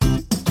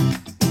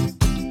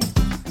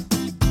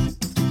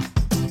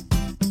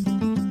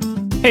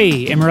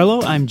Hey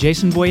Amarillo, I'm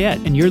Jason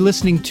Boyette, and you're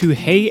listening to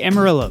Hey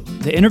Amarillo,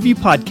 the interview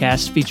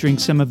podcast featuring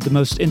some of the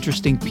most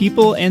interesting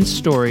people and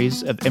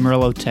stories of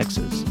Amarillo,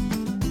 Texas.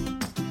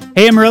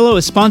 Hey Amarillo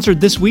is sponsored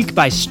this week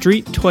by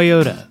Street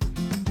Toyota.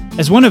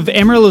 As one of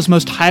Amarillo's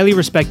most highly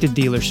respected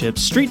dealerships,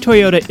 Street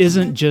Toyota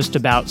isn't just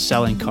about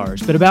selling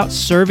cars, but about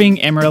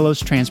serving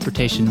Amarillo's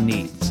transportation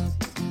needs.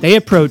 They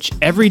approach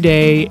every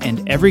day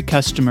and every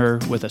customer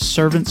with a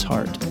servant's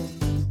heart.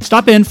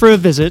 Stop in for a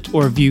visit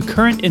or view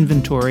current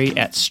inventory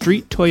at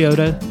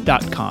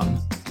streettoyota.com.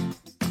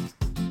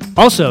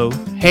 Also,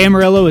 Hey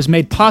Amarillo is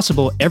made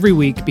possible every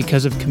week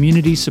because of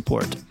community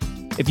support.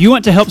 If you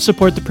want to help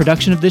support the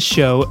production of this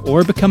show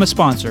or become a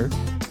sponsor,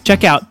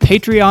 check out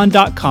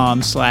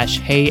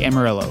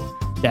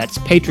patreon.com/HeyAmarillo. That's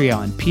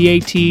Patreon,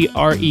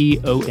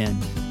 Patreon.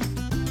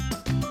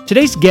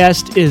 Today's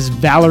guest is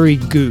Valerie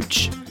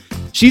Gooch.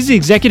 She's the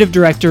executive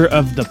director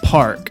of The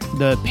Park,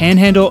 the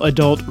Panhandle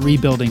Adult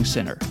Rebuilding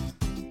Center.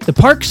 The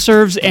park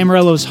serves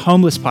Amarillo's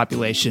homeless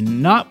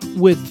population, not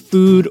with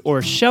food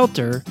or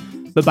shelter,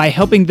 but by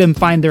helping them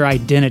find their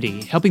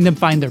identity, helping them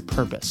find their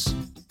purpose.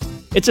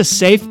 It's a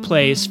safe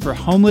place for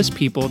homeless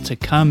people to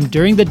come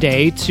during the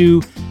day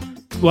to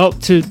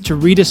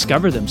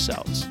rediscover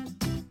themselves.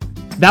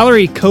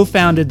 Valerie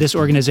co-founded this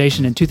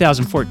organization in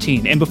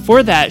 2014, and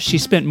before that, she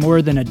spent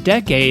more than a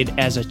decade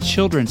as a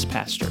children's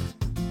pastor.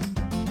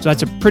 So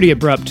that's a pretty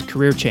abrupt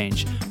career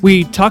change.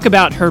 We talk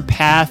about her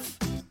path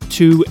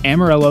to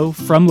Amarillo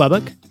from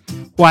Lubbock,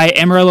 why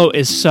Amarillo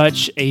is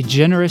such a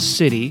generous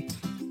city,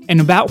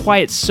 and about why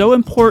it's so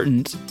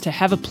important to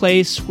have a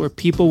place where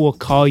people will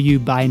call you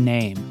by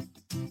name.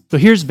 So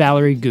here's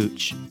Valerie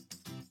Gooch.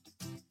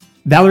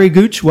 Valerie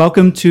Gooch,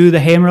 welcome to the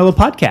Hey Amarillo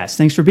podcast.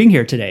 Thanks for being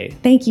here today.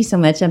 Thank you so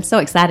much. I'm so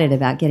excited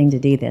about getting to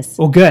do this.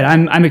 Well, good.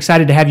 I'm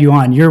excited to have you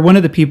on. You're one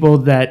of the people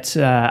that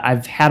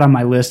I've had on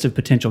my list of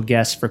potential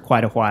guests for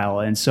quite a while.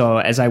 And so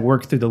as I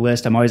work through the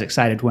list, I'm always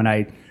excited when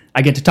I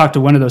get to talk to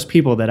one of those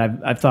people that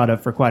I've thought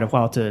of for quite a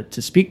while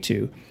to speak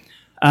to.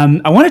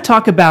 I want to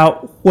talk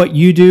about what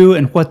you do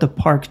and what the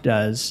park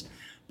does.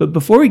 But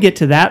before we get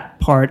to that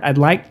part, I'd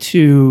like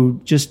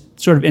to just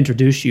sort of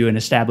introduce you and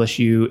establish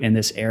you in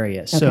this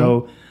area. Okay.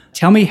 So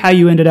tell me how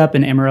you ended up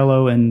in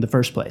Amarillo in the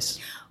first place.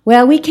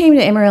 Well, we came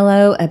to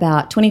Amarillo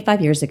about 25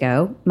 years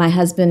ago. My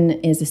husband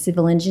is a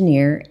civil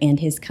engineer, and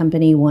his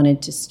company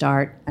wanted to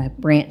start a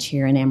branch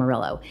here in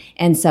Amarillo.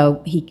 And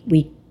so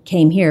we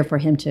came here for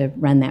him to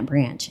run that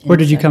branch. And where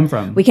did you come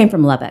from? We came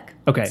from Lubbock.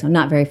 Okay. So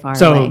not very far away.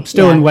 So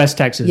still in West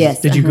Texas.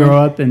 Yes. Did you grow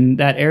up in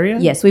that area?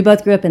 Yes, we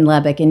both grew up in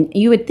Lubbock. And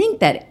you would think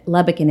that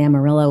Lubbock and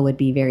Amarillo would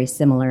be very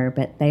similar,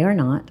 but they are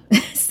not.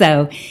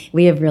 So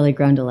we have really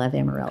grown to love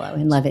Amarillo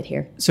and love it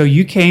here. So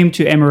you came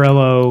to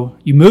Amarillo,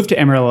 you moved to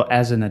Amarillo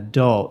as an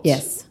adult.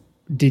 Yes.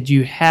 Did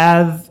you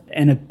have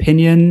an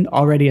opinion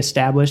already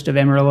established of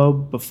Amarillo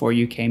before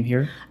you came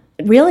here?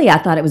 Really, I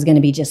thought it was going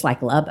to be just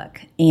like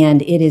Lubbock,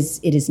 and it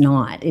is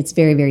not. It's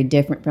very, very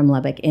different from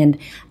Lubbock, and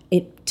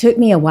it took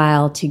me a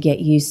while to get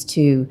used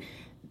to.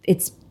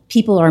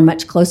 People are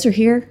much closer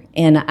here,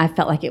 and I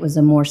felt like it was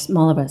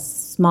a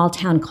small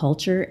town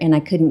culture, and I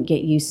couldn't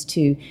get used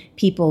to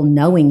people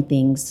knowing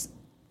things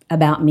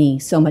about me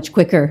so much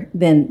quicker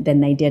than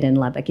they did in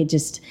Lubbock. It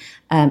just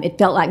it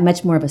felt like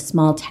much more of a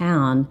small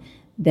town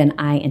than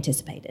I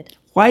anticipated.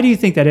 Why do you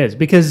think that is?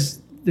 Because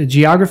the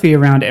geography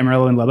around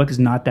Amarillo and Lubbock is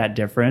not that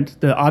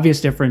different. The obvious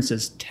difference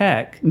is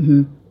tech.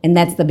 Mm-hmm. And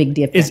that's the big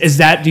difference. Is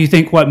that, do you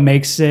think, what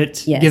makes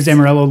it, yes, gives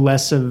Amarillo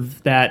less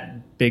of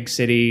that big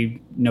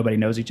city, nobody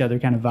knows each other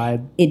kind of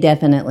vibe? It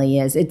definitely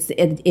is. It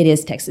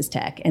is Texas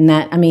Tech. And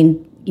that,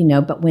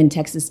 but when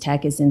Texas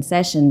Tech is in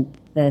session,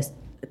 the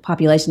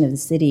population of the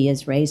city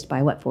is raised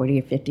by 40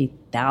 or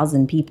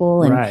 50,000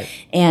 people, and right.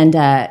 And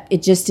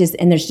it just is,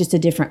 and there's just a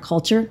different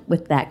culture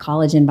with that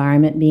college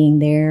environment being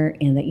there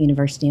and that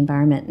university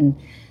environment, and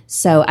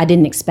so I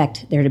didn't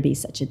expect there to be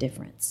such a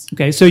difference.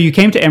 Okay, so you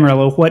came to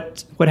Amarillo.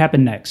 What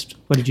happened next?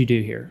 What did you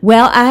do here?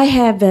 Well, I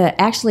have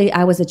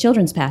I was a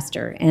children's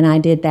pastor, and I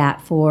did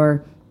that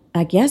for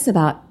I guess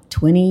about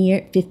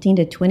 15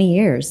 to 20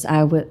 years.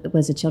 I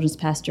was a children's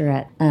pastor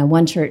at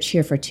one church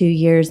here for 2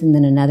 years and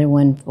then another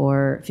one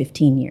for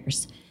 15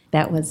 years.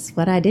 That was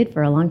what I did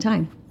for a long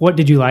time. What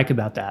did you like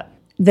about that?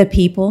 The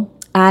people.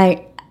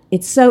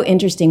 It's so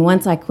interesting.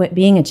 Once I quit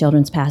being a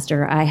children's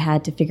pastor, I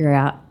had to figure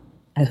out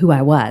who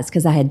I was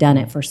because I had done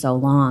it for so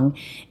long.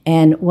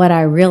 And what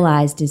I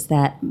realized is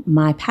that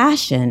my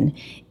passion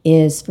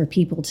is for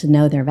people to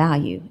know their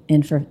value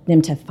and for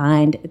them to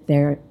find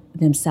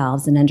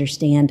themselves and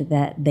understand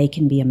that they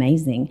can be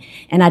amazing.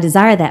 And I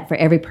desire that for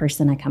every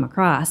person I come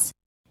across.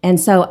 And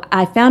so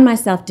I found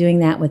myself doing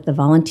that with the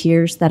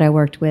volunteers that I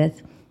worked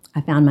with. I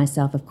found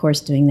myself, of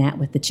course, doing that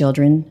with the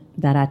children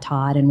that I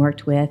taught and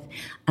worked with.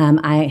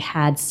 I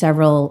had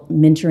several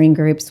mentoring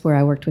groups where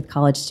I worked with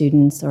college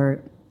students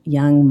or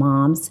young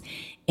moms.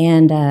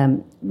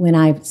 And when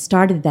I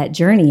started that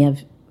journey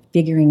of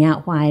figuring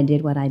out why I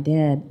did what I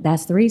did,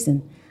 that's the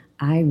reason.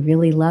 I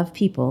really love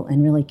people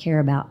and really care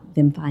about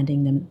them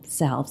finding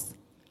themselves.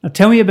 Now,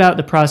 tell me about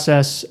the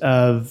process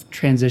of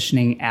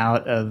transitioning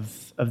out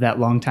of that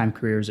longtime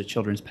career as a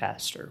children's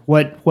pastor.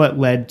 What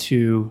led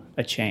to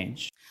a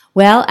change?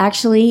 Well,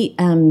 actually,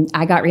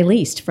 I got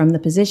released from the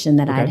position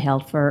that I had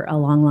held for a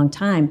long, long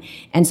time.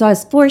 And so I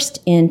was forced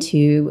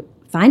into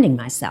finding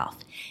myself.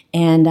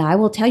 And I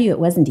will tell you, it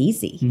wasn't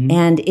easy. Mm-hmm.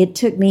 And it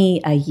took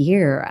me a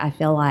year, I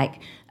feel like,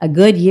 a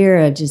good year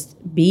of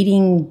just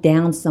beating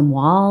down some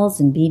walls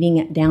and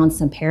beating down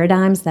some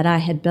paradigms that I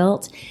had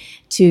built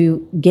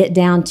to get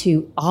down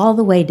to all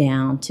the way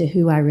down to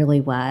who I really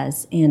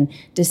was and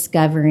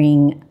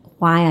discovering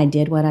why I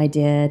did what I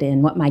did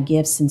and what my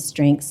gifts and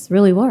strengths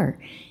really were.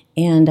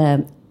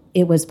 And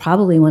it was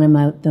probably one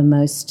of the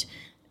most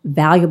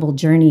valuable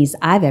journeys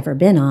I've ever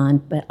been on,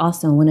 but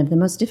also one of the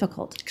most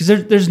difficult. Because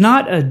there's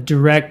not a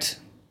direct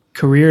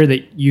career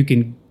that you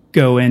can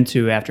go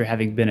into after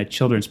having been a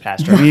children's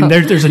pastor. I mean,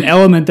 there's an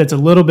element that's a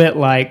little bit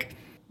like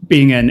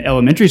being an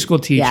elementary school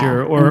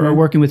teacher or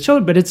working with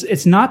children, but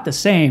it's not the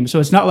same.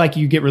 So it's not like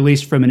you get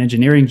released from an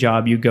engineering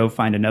job, you go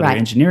find another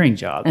engineering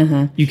job.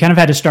 You kind of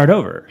had to start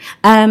over.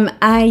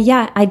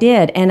 I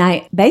did. And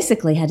I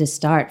basically had to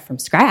start from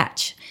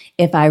scratch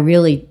if I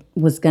really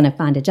was going to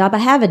find a job. I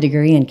have a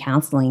degree in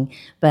counseling,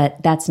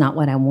 but that's not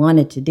what I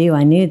wanted to do.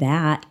 I knew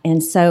that.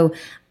 And so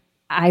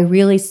I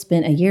really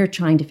spent a year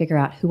trying to figure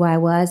out who I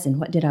was and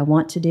what did I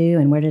want to do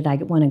and where did I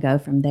want to go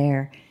from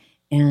there.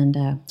 And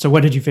so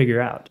what did you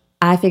figure out?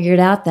 I figured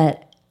out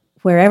that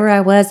wherever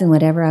I was and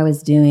whatever I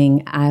was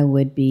doing, I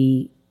would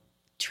be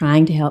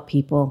trying to help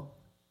people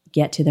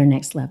get to their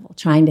next level,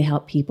 trying to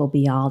help people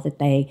be all that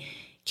they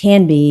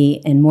can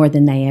be and more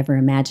than they ever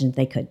imagined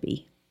they could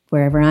be.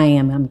 Wherever I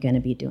am, I'm going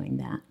to be doing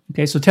that.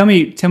 Okay, so tell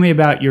me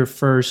about your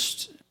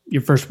first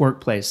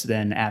workplace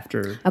then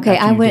after. Okay,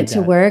 I went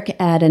to work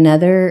at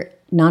another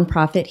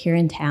nonprofit here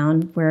in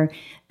town where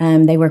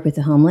they work with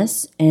the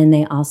homeless and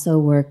they also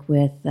work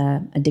with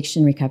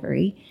addiction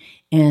recovery.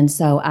 And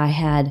so I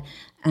had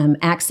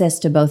access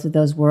to both of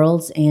those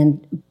worlds,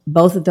 and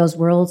both of those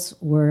worlds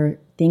were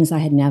things I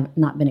had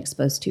not been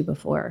exposed to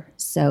before.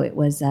 So it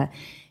was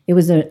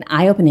an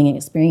eye-opening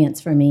experience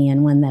for me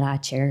and one that I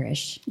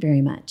cherish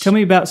very much. Tell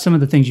me about some of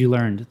the things you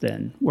learned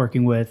then,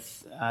 working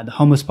with the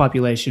homeless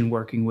population,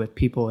 working with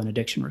people in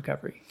addiction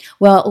recovery.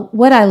 Well,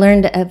 what I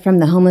learned from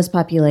the homeless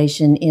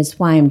population is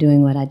why I'm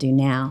doing what I do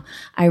now.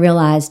 I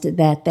realized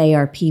that they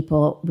are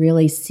people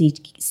really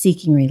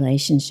seeking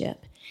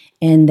relationship,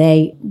 and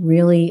they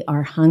really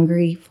are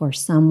hungry for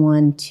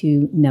someone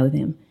to know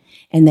them,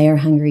 and they are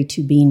hungry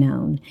to be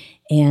known.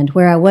 And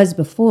where I was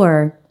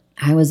before,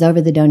 I was over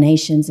the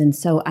donations, and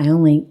so I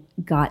only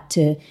got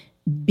to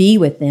be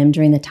with them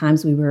during the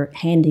times we were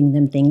handing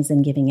them things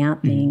and giving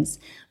out things.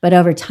 But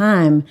over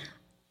time,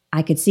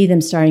 I could see them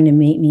starting to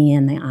meet me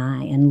in the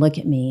eye and look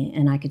at me,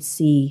 and I could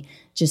see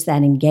just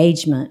that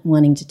engagement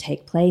wanting to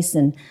take place,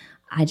 and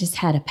I just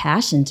had a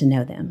passion to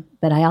know them.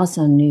 But I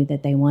also knew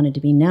that they wanted to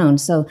be known.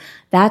 So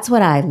that's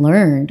what I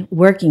learned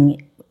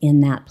working in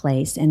that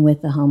place and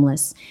with the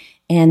homeless.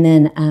 And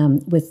then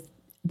with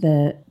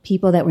the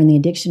people that were in the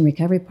addiction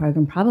recovery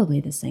program, probably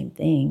the same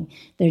thing.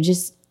 They're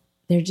just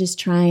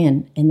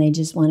trying, and they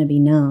just want to be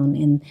known,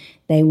 and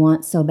they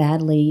want so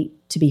badly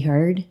to be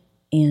heard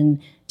and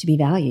to be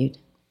valued.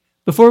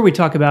 Before we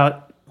talk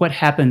about what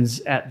happens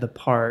at the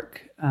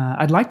park,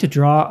 I'd like to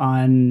draw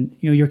on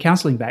your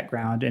counseling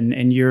background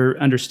and your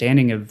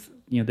understanding of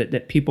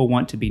that people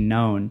want to be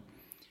known,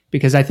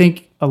 because I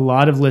think a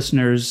lot of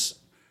listeners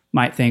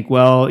might think,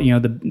 well,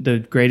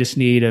 the greatest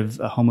need of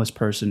a homeless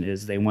person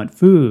is they want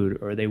food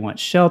or they want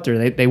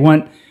shelter. They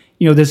want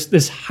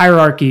this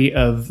hierarchy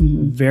of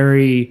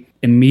very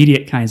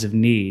immediate kinds of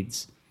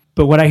needs.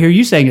 But what I hear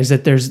you saying is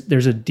that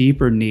there's a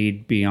deeper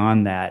need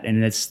beyond that,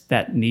 and it's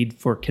that need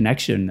for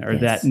connection, or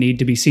that need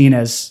to be seen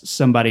as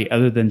somebody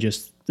other than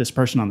just this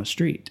person on the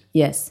street.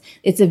 Yes,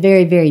 it's a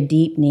very, very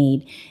deep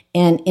need,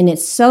 and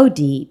it's so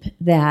deep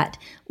that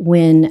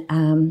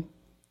when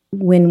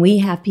we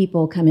have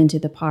people come into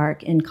the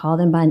park and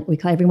we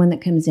call everyone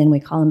that comes in, we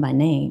call them by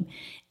name,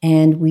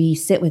 and we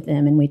sit with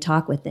them and we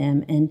talk with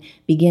them and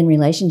begin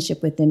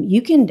relationship with them,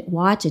 you can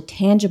watch a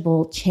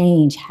tangible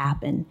change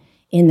happen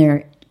in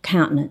their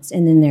countenance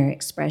and in their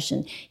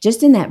expression,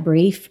 just in that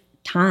brief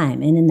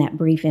time and in that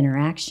brief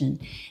interaction.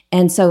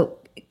 And so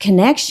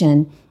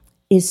connection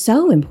is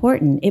so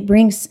important. It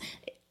brings,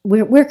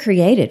 we're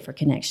created for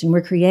connection.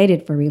 We're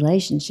created for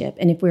relationship.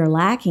 And if we're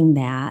lacking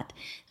that,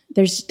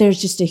 there's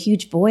just a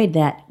huge void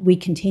that we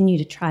continue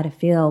to try to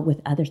fill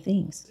with other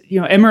things.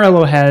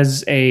 Amarillo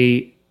has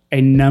a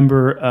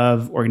number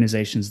of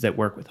organizations that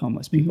work with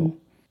homeless people.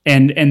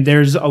 Mm-hmm. And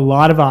there's a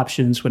lot of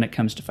options when it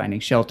comes to finding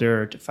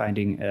shelter, to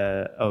finding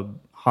a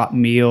hot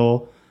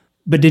meal.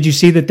 But did you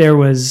see that there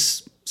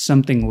was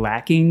something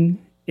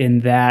lacking in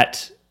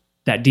that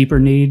deeper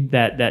need,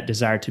 that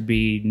desire to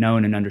be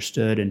known and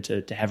understood and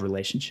to have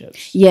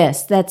relationships?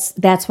 Yes,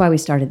 that's why we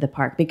started the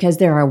park, because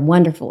there are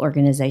wonderful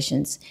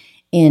organizations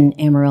in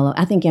Amarillo.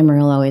 I think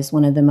Amarillo is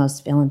one of the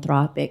most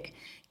philanthropic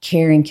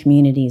caring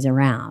communities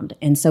around.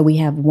 And so we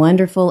have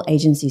wonderful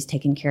agencies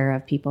taking care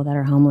of people that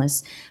are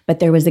homeless. But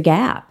there was a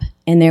gap.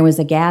 And there was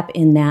a gap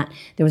in that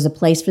there was a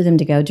place for them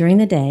to go during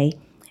the day,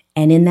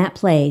 and in that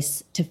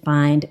place to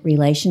find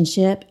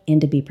relationship and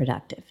to be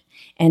productive.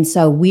 And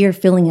so we are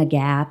filling a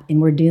gap,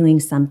 and we're doing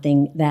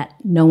something that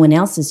no one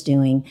else is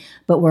doing,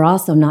 but we're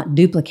also not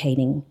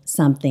duplicating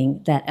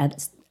something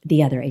that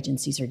the other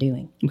agencies are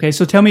doing. Okay,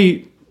 so tell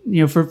me,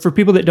 for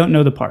people that don't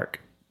know the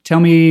park, tell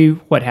me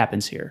what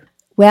happens here.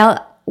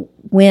 Well,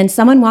 when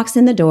someone walks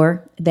in the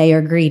door, they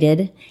are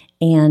greeted.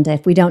 And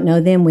if we don't know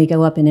them, we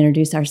go up and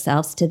introduce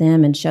ourselves to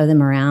them and show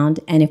them around.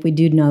 And if we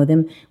do know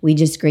them, we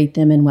just greet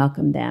them and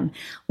welcome them.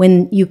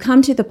 When you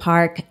come to the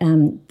park,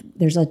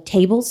 there's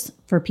tables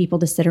for people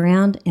to sit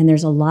around, and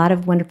there's a lot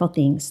of wonderful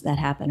things that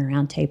happen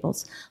around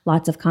tables.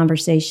 Lots of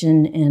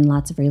conversation and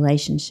lots of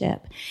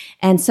relationship.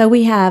 And so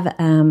we have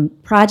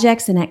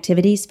projects and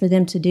activities for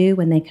them to do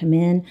when they come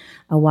in,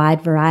 a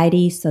wide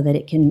variety so that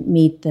it can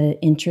meet the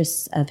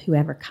interests of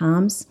whoever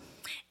comes.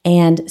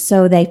 And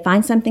so they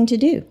find something to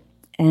do.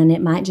 And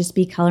it might just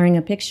be coloring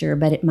a picture,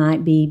 but it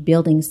might be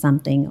building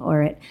something,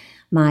 or it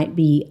might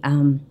be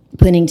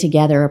putting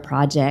together a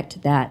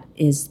project that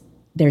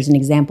there's an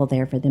example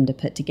there for them to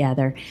put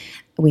together.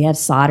 We have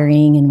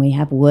soldering and we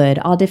have wood,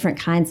 all different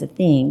kinds of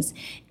things.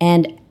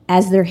 And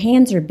as their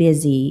hands are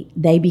busy,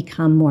 they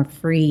become more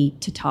free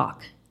to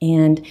talk.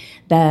 And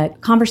the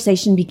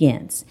conversation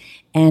begins.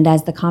 And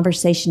as the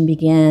conversation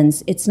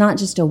begins, it's not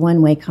just a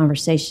one-way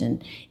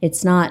conversation.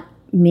 It's not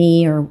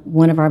me or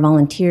one of our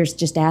volunteers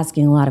just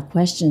asking a lot of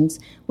questions.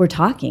 We're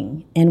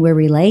talking and we're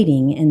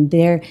relating, and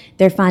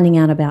they're finding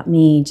out about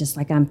me just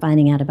like I'm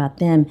finding out about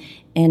them.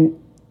 And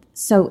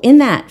so in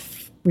that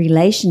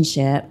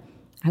relationship,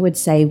 I would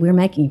say we're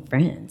making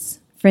friends.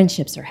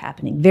 Friendships are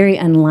happening, very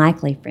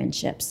unlikely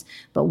friendships,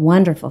 but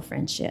wonderful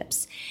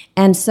friendships.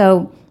 And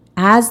so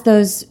as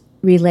those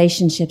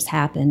relationships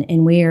happen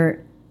and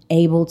we're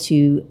able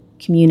to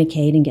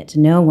communicate and get to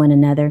know one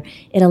another,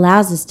 it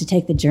allows us to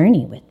take the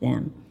journey with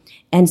them.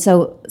 And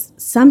so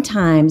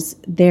sometimes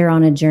they're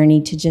on a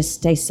journey to just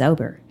stay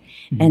sober.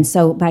 Mm-hmm. And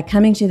so by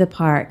coming to the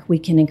park, we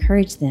can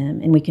encourage them,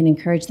 and we can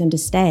encourage them to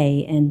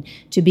stay and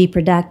to be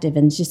productive,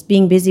 and just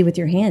being busy with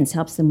your hands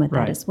helps them with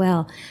that as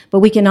well.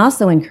 But we can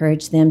also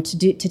encourage them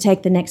to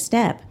take the next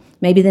step.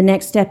 Maybe the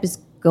next step is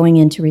going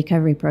into a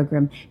recovery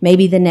program.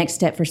 Maybe the next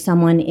step for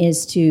someone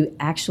is to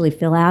actually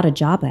fill out a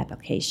job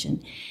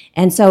application.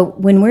 And so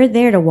when we're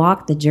there to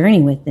walk the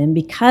journey with them,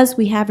 because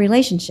we have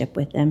relationship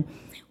with them,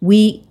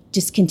 we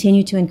just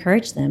continue to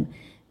encourage them.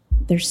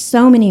 There's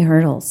so many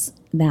hurdles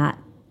that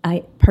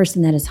a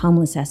person that is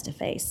homeless has to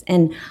face.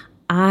 And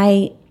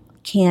I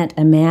can't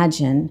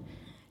imagine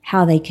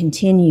how they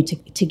continue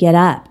to get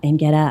up and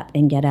get up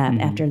and get up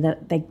after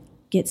they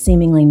get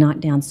seemingly knocked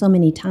down so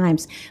many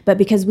times. But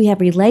because we have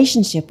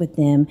relationship with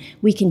them,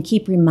 we can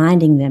keep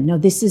reminding them, no,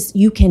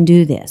 you can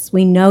do this.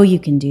 We know you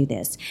can do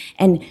this.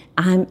 And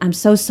I'm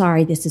so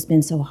sorry this has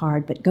been so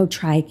hard, but go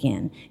try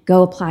again.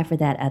 Go apply for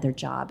that other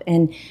job.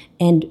 And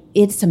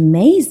it's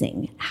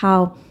amazing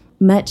how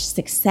much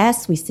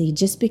success we see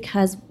just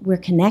because we're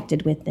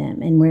connected with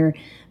them and we're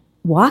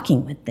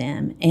walking with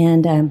them.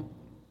 And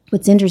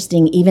what's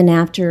interesting, even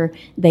after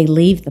they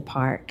leave the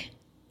park,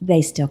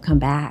 they still come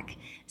back.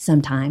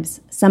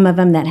 Sometimes. Some of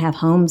them that have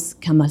homes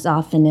come as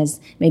often as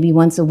maybe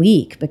once a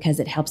week because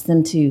it helps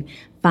them to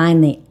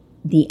find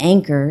the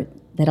anchor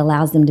that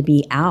allows them to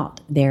be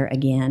out there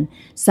again.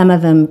 Some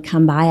of them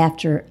come by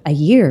after a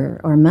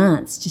year or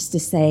months just to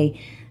say,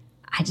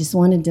 I just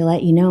wanted to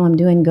let you know I'm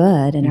doing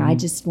good, and I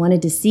just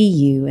wanted to see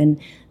you.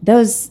 And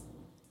those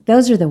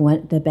are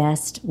the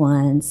best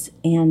ones.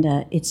 And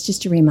it's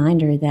just a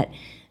reminder that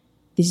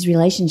these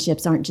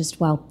relationships aren't just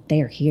while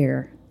they're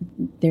here.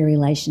 They're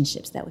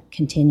relationships that would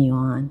continue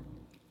on.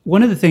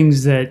 One of the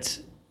things that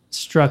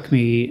struck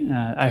me,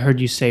 I heard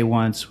you say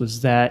once,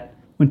 was that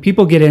when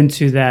people get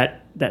into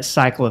that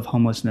cycle of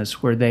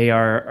homelessness where they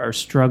are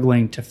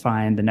struggling to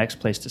find the next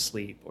place to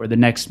sleep or the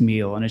next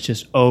meal, and it's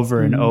just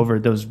over and over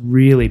those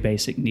really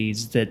basic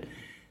needs that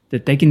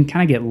they can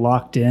kind of get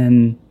locked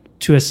in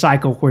to a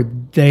cycle where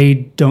they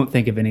don't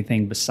think of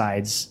anything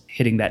besides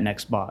hitting that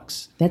next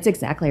box. That's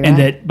exactly right. And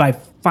that by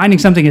finding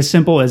something as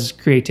simple as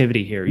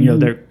creativity here,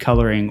 they're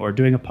coloring or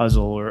doing a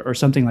puzzle or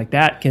something like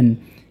that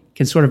can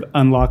sort of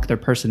unlock their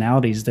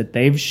personalities that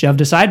they've shoved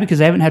aside because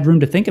they haven't had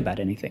room to think about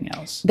anything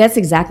else. That's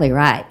exactly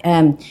right.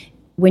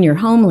 When you're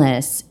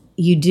homeless,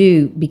 you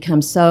do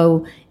become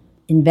so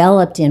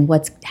enveloped in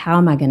where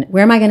am I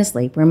going to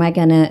sleep? Where am I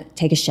going to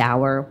take a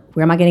shower?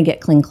 Where am I going to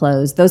get clean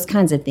clothes? Those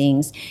kinds of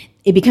things.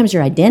 It becomes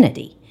your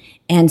identity.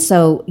 And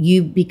so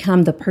you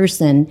become the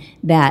person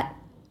that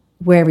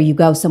wherever you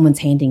go, someone's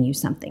handing you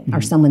something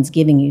or someone's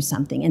giving you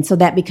something. And so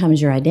that becomes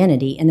your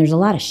identity. And there's a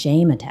lot of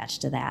shame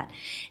attached to that.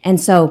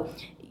 And so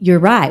you're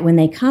right. When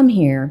they come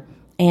here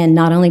and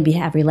not only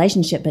have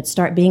relationship, but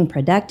start being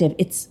productive,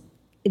 it's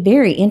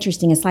very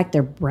interesting. It's like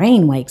their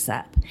brain wakes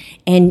up.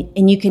 And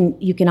you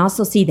can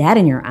also see that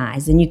in your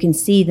eyes. And you can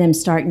see them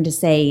starting to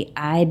say,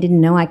 I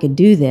didn't know I could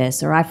do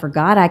this, or I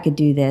forgot I could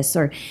do this,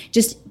 or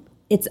just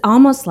it's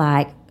almost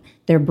like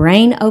their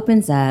brain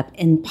opens up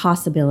and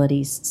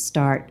possibilities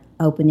start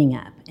opening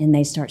up, and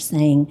they start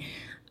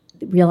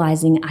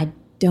realizing, I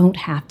don't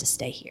have to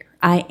stay here.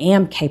 I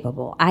am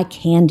capable. I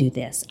can do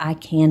this. I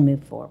can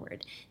move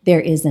forward. There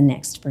is a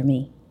next for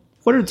me.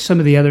 What are some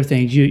of the other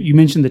things? You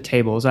mentioned the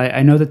tables.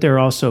 I know that there are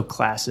also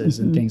classes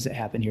and things that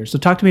happen here. So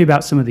talk to me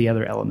about some of the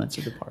other elements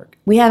of the park.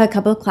 We have a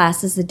couple of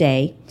classes a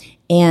day,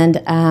 and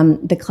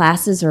the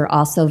classes are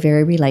also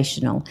very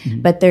relational,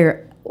 but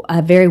they're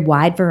a very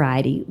wide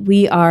variety.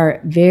 We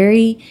are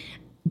very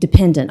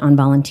dependent on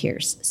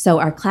volunteers. So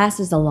our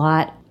classes a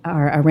lot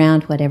are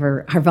around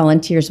whatever our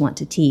volunteers want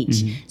to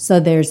teach. So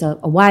there's a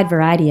wide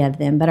variety of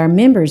them, but our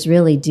members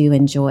really do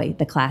enjoy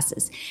the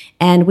classes.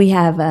 And we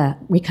have a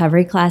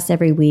recovery class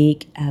every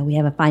week. We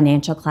have a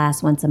financial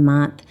class once a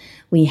month.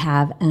 We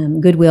have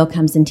Goodwill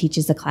comes and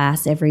teaches a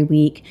class every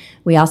week.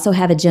 We also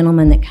have a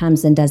gentleman that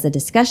comes and does a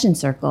discussion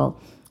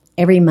circle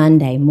every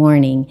Monday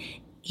morning.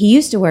 He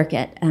used to work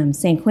at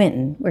San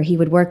Quentin, where he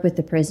would work with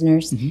the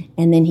prisoners,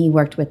 and then he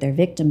worked with their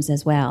victims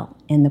as well.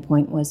 And the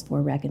point was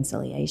for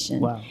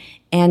reconciliation. Wow.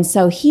 And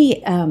so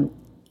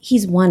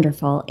he's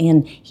wonderful,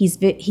 and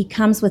he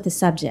comes with a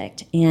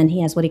subject, and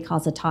he has what he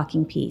calls a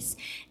talking piece,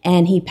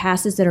 and he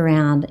passes it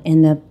around.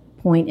 And the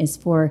point is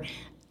for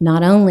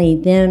not only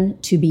them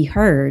to be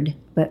heard,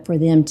 but for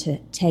them to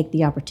take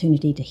the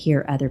opportunity to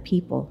hear other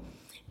people.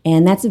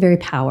 And that's a very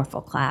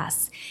powerful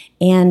class.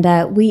 And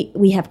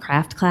we have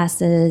craft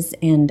classes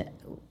and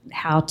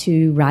how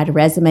to write a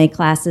resume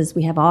classes.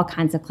 We have all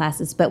kinds of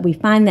classes. But we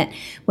find that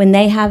when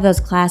they have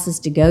those classes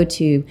to go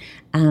to,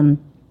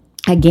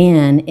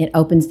 again, it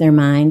opens their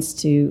minds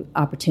to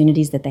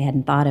opportunities that they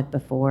hadn't thought of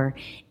before.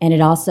 And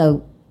it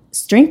also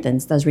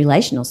strengthens those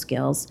relational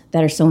skills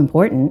that are so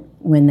important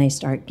when they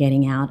start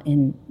getting out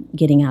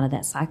of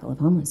that cycle of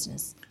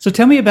homelessness. So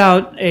tell me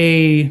about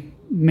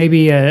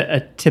maybe a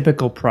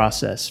typical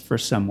process for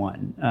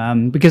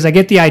someone, because I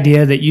get the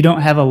idea that you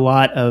don't have a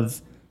lot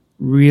of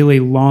really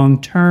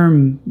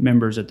long-term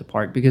members at the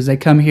park, because they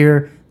come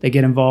here, they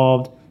get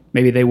involved,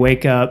 maybe they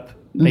wake up,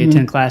 they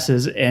attend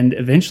classes, and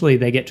eventually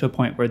they get to a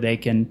point where they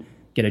can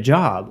get a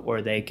job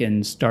or they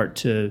can start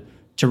to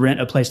rent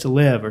a place to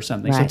live or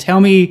something. Right. So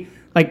tell me,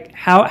 like,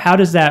 how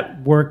does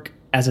that work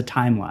as a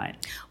timeline?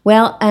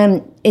 Well,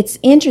 it's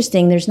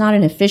interesting. There's not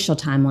an official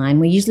timeline.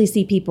 We usually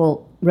see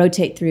people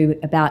rotate through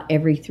about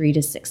every 3 to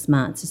 6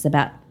 months. It's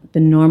about the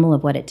normal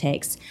of what it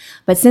takes.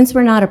 But since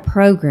we're not a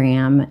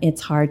program,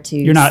 it's hard to...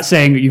 You're not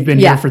saying you've been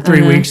here for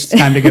 3 weeks,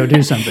 it's time to go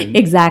do something.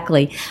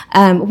 Exactly.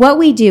 What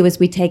we do is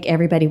we take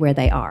everybody where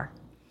they are,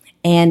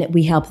 and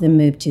we help them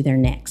move to their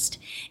next.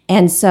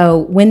 And so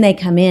when they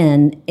come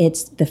in,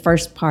 it's the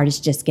first part is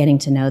just getting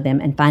to know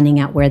them and finding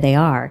out where they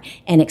are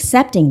and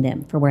accepting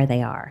them for where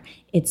they are.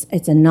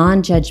 It's a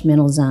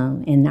non-judgmental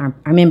zone, and our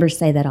members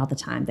say that all the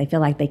time. They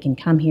feel like they can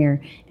come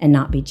here and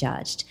not be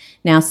judged.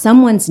 Now,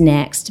 someone's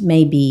next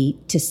may be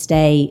to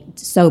stay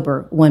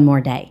sober one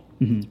more day.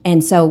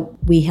 And so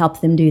we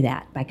help them do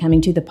that. By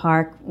coming to the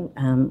park,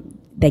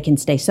 they can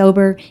stay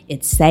sober,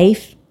 it's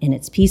safe, and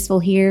it's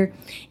peaceful here.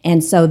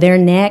 And so they're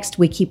next.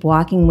 We keep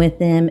walking with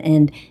them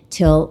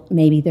until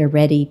maybe they're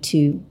ready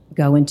to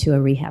go into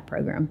a rehab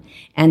program.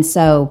 And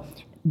so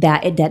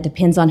that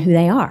depends on who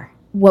they are.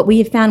 What we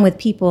have found with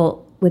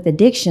people with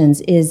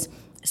addictions is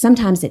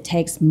sometimes it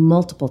takes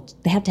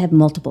they have to have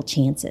multiple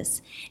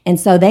chances. And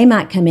so they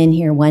might come in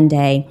here one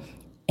day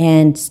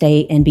and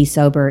stay and be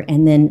sober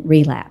and then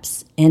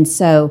relapse. And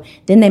so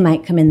then they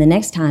might come in the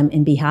next time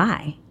and be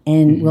high.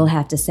 And we'll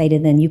have to say to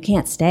them, you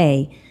can't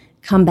stay,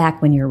 come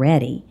back when you're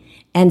ready.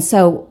 And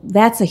so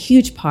that's a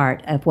huge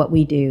part of what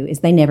we do is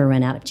they never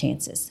run out of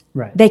chances.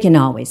 Right. They can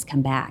always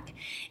come back.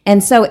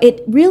 And so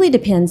it really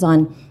depends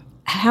on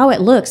how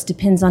it looks,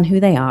 depends on who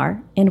they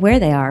are and where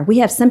they are. We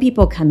have some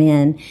people come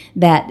in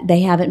that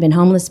they haven't been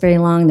homeless very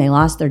long. They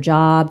lost their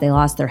job, they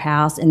lost their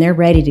house, and they're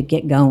ready to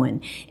get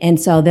going.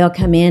 And so they'll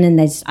come in and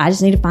I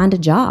just need to find a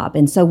job.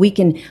 And so we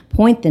can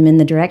point them in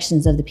the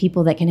directions of the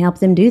people that can help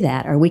them do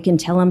that. Or we can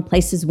tell them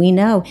places we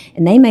know,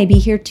 and they may be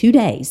here 2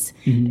 days.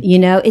 You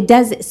know,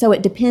 so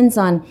it depends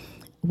on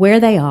where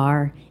they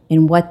are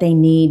and what they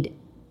need.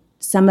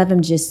 Some of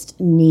them just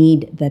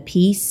need the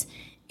peace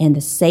and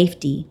the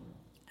safety.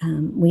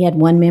 We had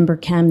one member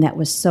come that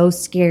was so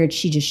scared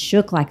she just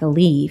shook like a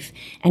leaf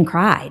and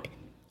cried.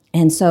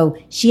 And so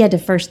she had to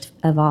first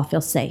of all feel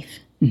safe.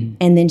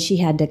 And then she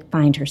had to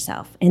find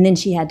herself. And then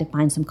she had to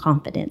find some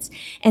confidence.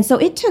 And so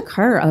it took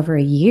her over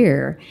a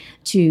year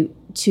to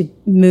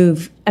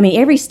move. I mean,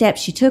 every step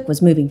she took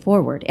was moving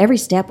forward. Every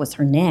step was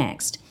her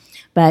next.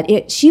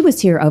 But she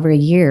was here over a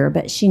year,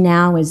 but she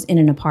now is in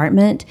an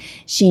apartment.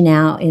 She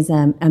now is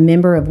a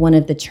member of one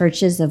of the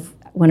churches of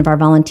one of our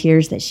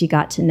volunteers that she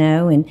got to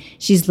know, and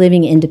she's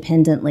living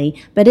independently.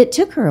 But it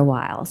took her a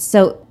while.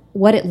 So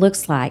what it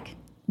looks like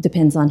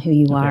depends on who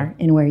you are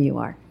and where you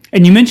are.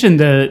 And you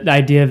mentioned the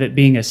idea of it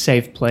being a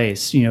safe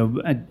place. You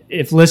know,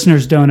 if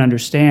listeners don't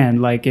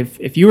understand, like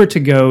if you were to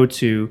go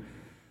to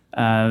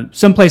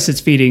some place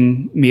that's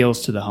feeding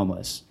meals to the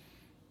homeless,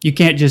 You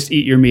can't just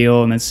eat your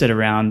meal and then sit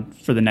around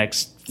for the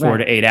next 4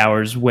 to 8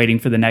 hours waiting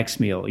for the next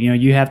meal.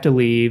 You have to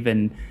leave.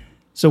 And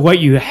so what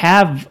you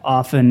have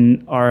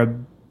often are a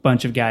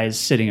bunch of guys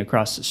sitting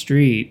across the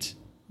street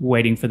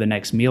waiting for the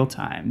next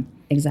mealtime.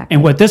 Exactly.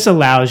 And what this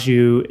allows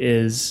you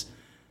is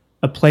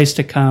a place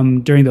to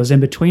come during those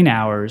in-between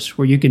hours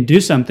where you can do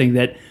something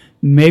that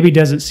maybe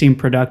doesn't seem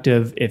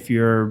productive if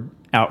you're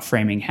out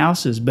framing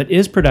houses, but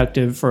is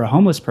productive for a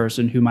homeless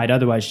person who might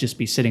otherwise just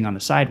be sitting on the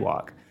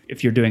sidewalk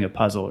if you're doing a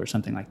puzzle or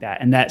something like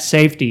that. And that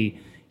safety,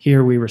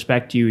 here we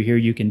respect you, here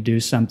you can do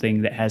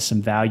something that has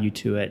some value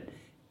to it,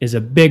 is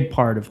a big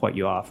part of what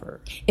you offer.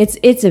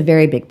 It's a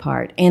very big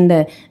part. And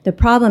the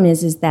problem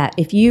is that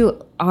if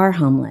you are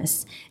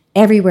homeless,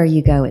 everywhere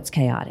you go, it's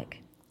chaotic.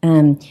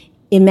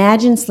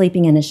 Imagine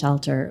sleeping in a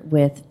shelter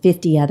with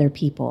 50 other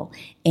people,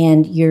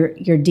 and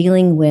you're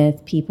dealing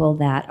with people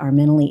that are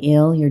mentally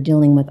ill. You're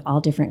dealing with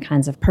all different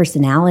kinds of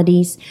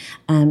personalities.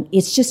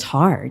 It's just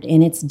hard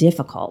and it's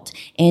difficult.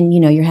 And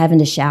you're having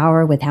to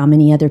shower with how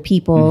many other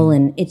people,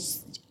 and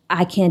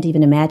I can't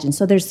even imagine.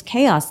 So there's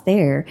chaos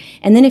there.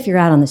 And then if you're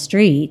out on the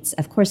streets,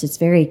 of course, it's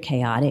very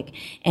chaotic.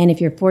 And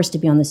if you're forced to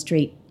be on the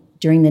street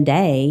during the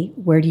day,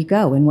 where do you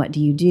go and what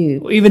do you do?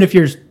 Well, even if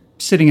you're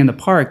sitting in the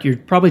park, you're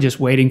probably just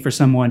waiting for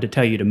someone to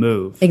tell you to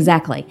move.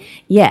 Exactly.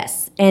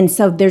 Yes. And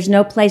so there's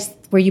no place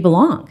where you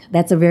belong.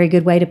 That's a very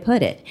good way to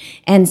put it.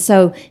 And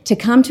so to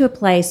come to a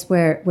place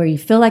where you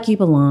feel like you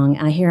belong,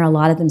 I hear a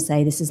lot of them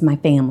say, this is my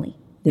family.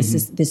 This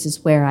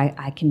is where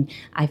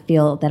I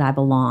feel that I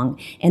belong.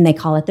 And they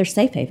call it their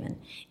safe haven.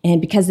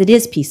 And because it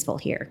is peaceful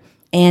here.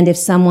 And if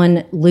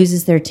someone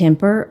loses their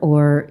temper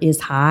or is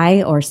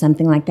high or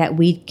something like that,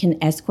 we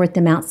can escort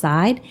them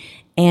outside.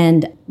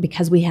 And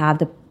because we have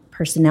the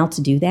personnel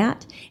to do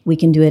that, we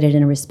can do it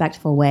in a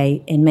respectful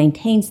way and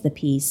maintains the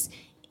peace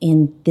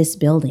in this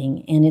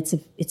building. And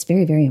it's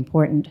very, very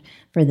important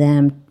for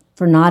them,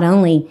 for not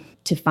only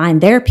to find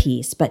their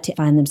peace, but to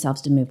find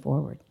themselves to move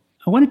forward.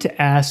 I wanted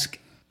to ask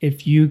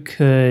if you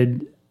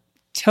could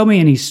tell me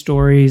any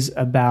stories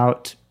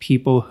about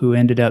people who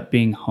ended up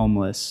being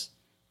homeless,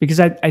 because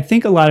I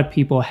think a lot of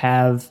people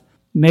have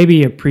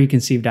maybe a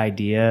preconceived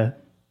idea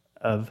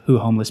of who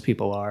homeless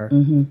people are.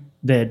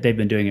 That they've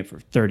been doing it for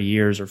 30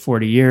 years or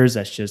 40 years.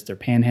 That's just they're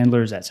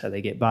panhandlers. That's how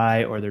they get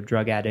by, or they're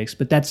drug addicts.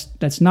 But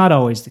that's not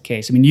always the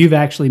case. I mean, you've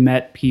actually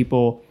met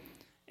people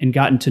and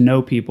gotten to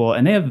know people,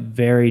 and they have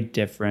very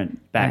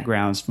different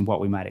backgrounds from what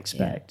we might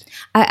expect.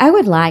 Yeah. I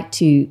would like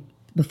to,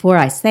 before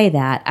I say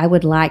that, I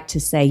would like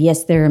to say,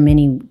 yes, there are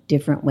many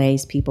different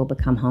ways people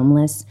become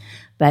homeless.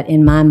 But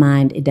in my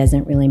mind, it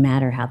doesn't really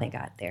matter how they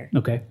got there.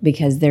 Okay.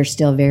 Because they're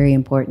still very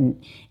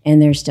important,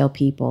 and they're still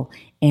people,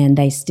 and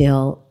they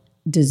still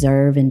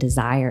deserve and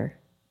desire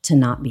to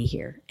not be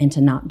here and to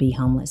not be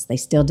homeless. They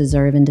still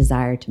deserve and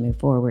desire to move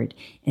forward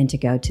and to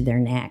go to their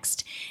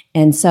next.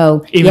 And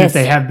so, even if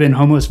they have been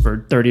homeless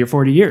for 30 or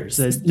 40 years,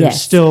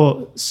 there's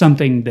still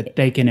something that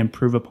they can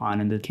improve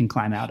upon and that can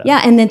climb out of.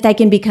 Yeah, and that they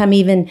can become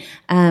even,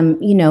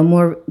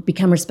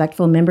 become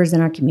respectful members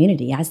in our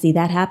community. I see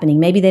that happening.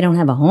 Maybe they don't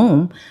have a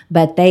home,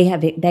 but they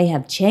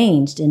have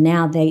changed, and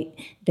now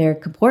their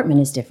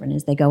comportment is different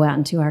as they go out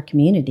into our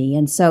community.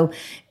 And so,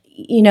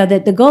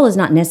 that the goal is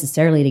not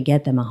necessarily to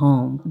get them a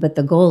home, but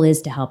the goal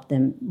is to help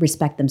them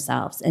respect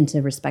themselves and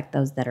to respect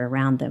those that are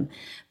around them.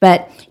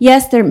 But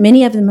yes,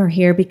 many of them are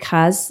here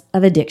because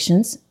of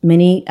addictions.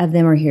 Many of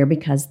them are here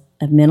because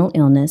of mental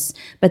illness,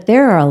 but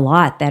there are a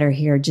lot that are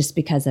here just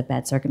because of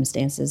bad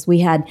circumstances.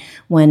 We had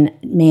one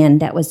man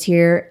that was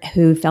here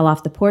who fell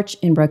off the porch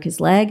and broke his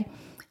leg,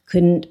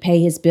 couldn't pay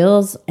his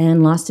bills,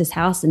 and lost his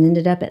house and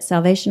ended up at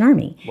Salvation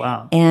Army.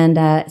 Wow. And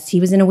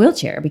he was in a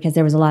wheelchair because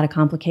there was a lot of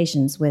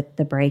complications with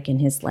the break in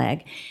his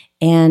leg.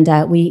 And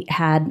we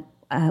have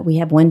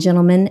one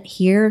gentleman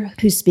here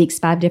who speaks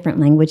 5 different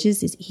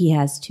languages. He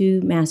has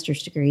 2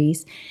 master's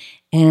degrees,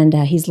 and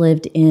he's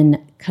lived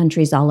in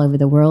countries all over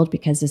the world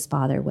because his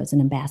father was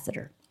an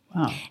ambassador.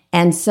 Wow.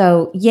 And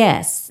so,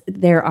 yes,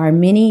 there are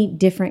many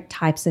different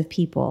types of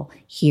people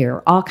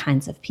here, all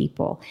kinds of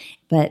people.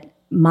 But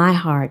my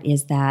heart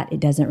is that it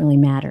doesn't really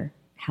matter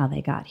how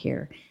they got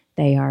here.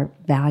 They are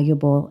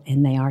valuable,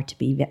 and they are to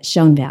be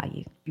shown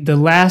value. The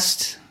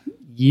last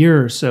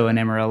year or so in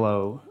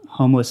Amarillo,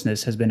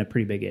 homelessness has been a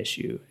pretty big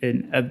issue,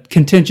 and a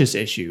contentious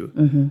issue,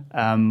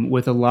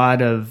 with a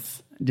lot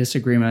of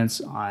disagreements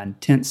on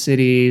tent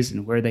cities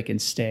and where they can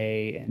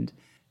stay. And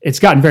it's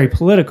gotten very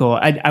political.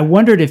 I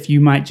wondered if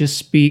you might just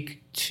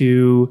speak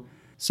to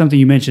something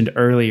you mentioned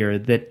earlier,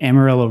 that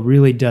Amarillo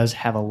really does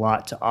have a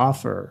lot to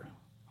offer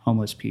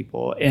homeless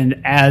people,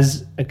 and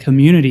as a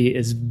community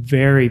is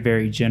very,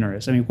 very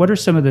generous. I mean, what are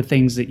some of the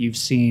things that you've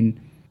seen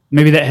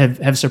maybe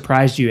that have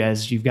surprised you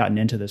as you've gotten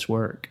into this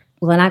work?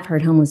 Well, and I've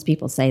heard homeless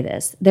people say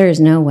this. There is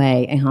no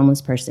way a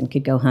homeless person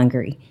could go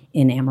hungry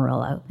in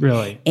Amarillo.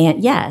 Really?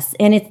 And yes,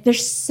 and they're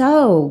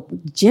so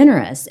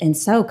generous and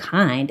so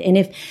kind. And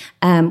if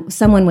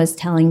someone was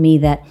telling me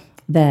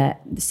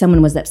that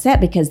someone was upset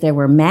because there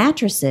were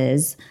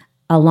mattresses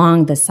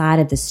along the side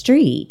of the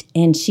street.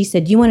 And she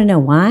said, you want to know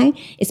why?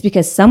 It's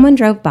because someone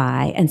drove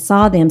by and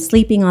saw them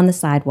sleeping on the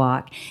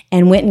sidewalk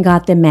and went and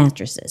got them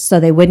mattresses so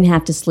they wouldn't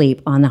have to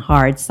sleep on the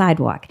hard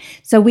sidewalk.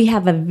 So we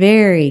have a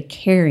very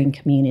caring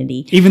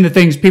community. Even the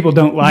things people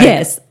don't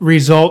like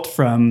result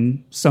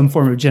from some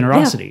form of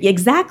generosity. Yeah,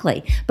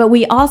 exactly. But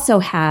we also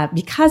have,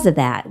 because of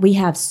that, we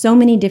have so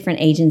many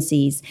different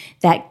agencies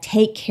that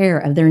take care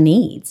of their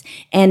needs.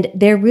 And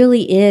there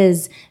really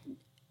is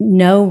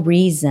no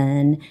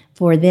reason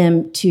for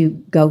them to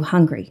go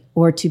hungry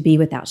or to be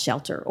without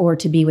shelter or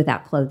to be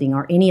without clothing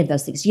or any of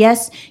those things.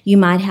 Yes, you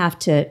might have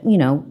to,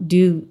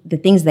 do the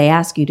things they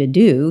ask you to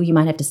do. You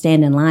might have to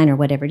stand in line or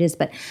whatever it is.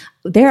 But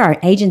there are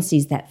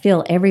agencies that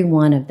fill every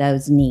one of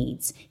those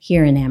needs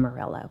here in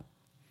Amarillo.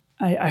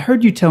 I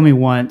heard you tell me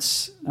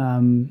once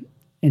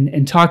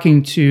in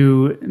talking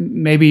to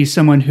maybe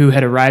someone who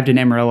had arrived in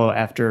Amarillo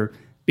after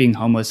being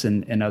homeless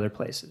in other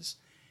places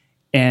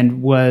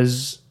and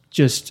was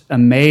just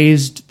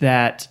amazed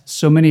that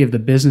so many of the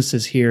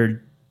businesses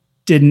here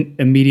didn't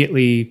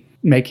immediately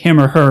make him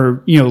or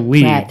her,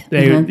 leave.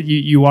 Right.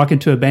 You walk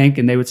into a bank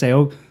and they would say,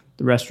 "Oh,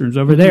 the restroom's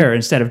over there,"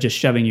 instead of just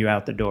shoving you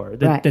out the door.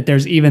 That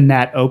there's even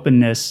that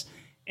openness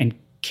and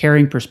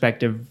caring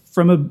perspective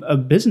from a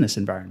business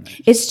environment.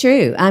 It's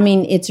true. I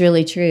mean, it's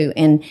really true.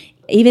 And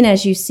even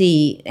as you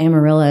see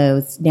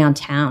Amarillo's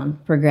downtown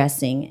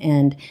progressing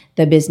and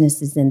the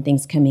businesses and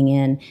things coming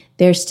in,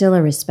 there's still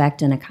a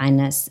respect and a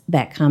kindness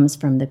that comes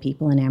from the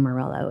people in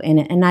Amarillo.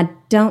 And I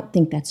don't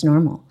think that's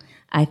normal.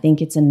 I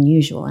think it's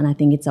unusual, and I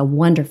think it's a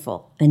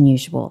wonderful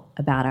unusual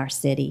about our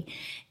city.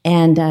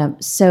 And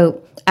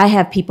so I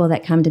have people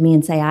that come to me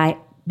and say,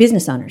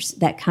 business owners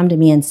that come to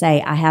me and say,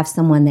 I have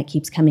someone that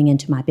keeps coming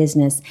into my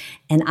business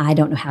and I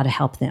don't know how to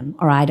help them,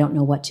 or I don't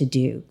know what to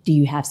do. Do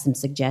you have some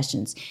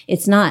suggestions?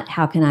 It's not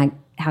how can I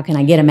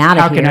get them out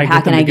of here? How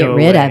can I get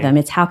rid of them?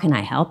 It's how can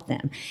I help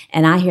them?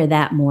 And I hear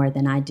that more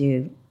than I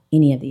do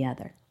any of the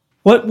other.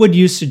 What would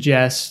you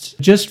suggest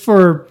just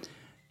for,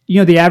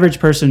 the average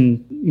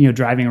person,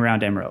 driving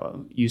around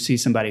Amarillo? You see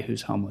somebody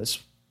who's homeless.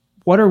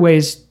 What are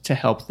ways to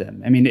help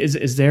them? I mean,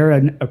 is there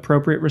an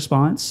appropriate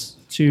response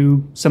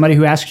to somebody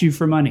who asks you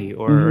for money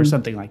or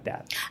something like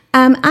that?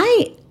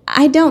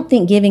 I don't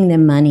think giving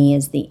them money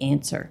is the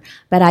answer,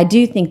 but I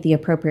do think the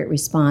appropriate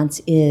response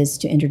is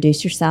to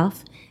introduce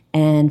yourself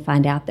and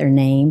find out their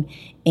name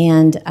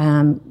and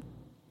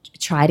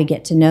try to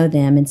get to know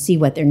them and see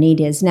what their need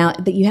is. Now,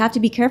 you have to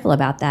be careful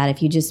about that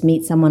if you just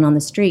meet someone on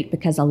the street,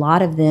 because a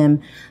lot of them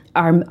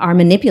are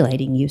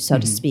manipulating you, so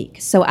to speak.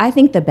 So I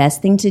think the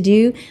best thing to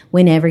do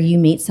whenever you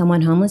meet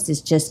someone homeless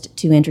is just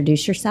to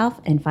introduce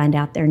yourself and find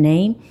out their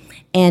name,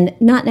 and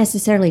not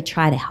necessarily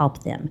try to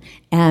help them.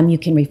 You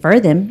can refer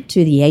them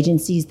to the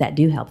agencies that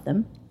do help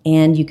them,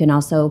 and you can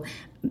also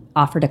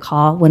offer to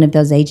call one of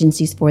those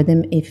agencies for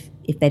them if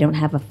they don't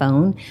have a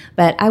phone.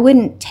 But I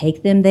wouldn't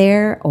take them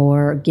there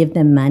or give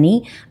them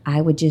money.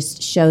 I would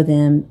just show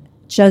them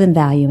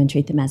value and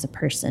treat them as a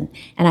person.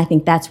 And I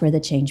think that's where the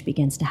change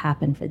begins to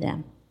happen for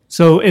them.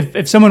 So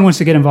if someone wants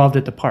to get involved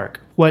at the park,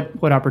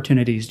 what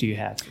opportunities do you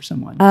have for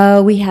someone?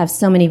 We have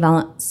so many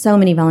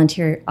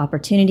volunteer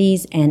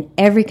opportunities, and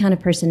every kind of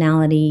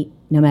personality,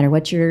 no matter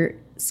what your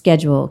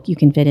schedule, you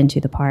can fit into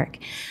the park.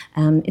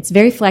 It's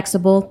very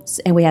flexible,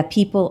 and we have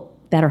people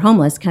that are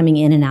homeless coming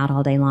in and out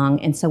all day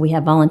long, and so we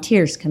have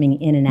volunteers coming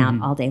in and out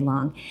all day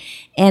long.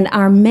 And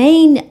our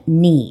main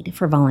need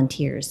for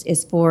volunteers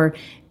is for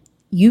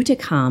you to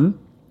come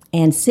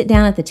and sit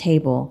down at the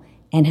table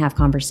and have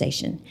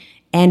conversation.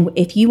 And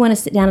if you want to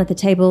sit down at the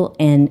table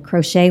and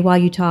crochet while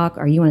you talk,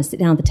 or you want to sit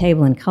down at the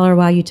table and color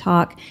while you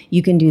talk,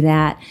 you can do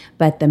that.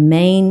 But the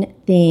main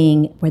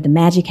thing where the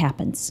magic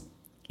happens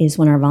is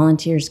when our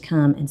volunteers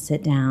come and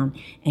sit down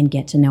and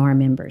get to know our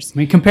members. I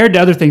mean, compared to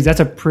other things, that's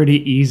a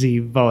pretty easy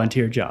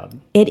volunteer job.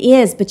 It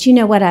is, but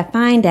what I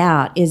find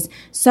out is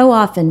so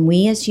often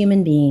we as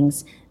human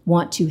beings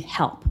want to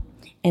help.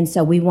 And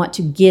so we want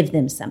to give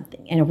them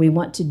something, and we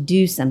want to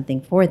do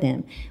something for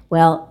them.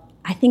 Well,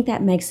 I think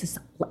that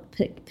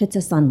puts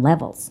us on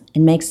levels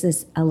and makes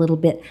us a little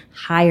bit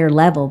higher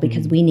level,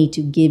 because we need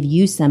to give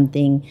you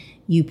something,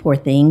 you poor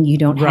thing, you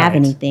don't have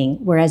anything.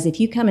 Whereas if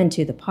you come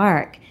into the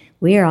park,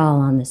 we are all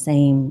on the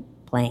same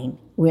plane.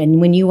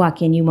 When you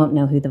walk in, you won't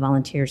know who the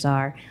volunteers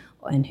are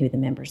and who the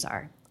members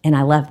are. And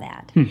I love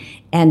that.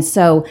 And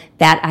so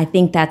I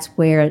think that's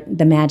where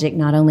the magic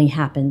not only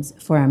happens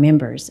for our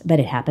members, but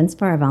it happens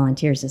for our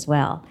volunteers as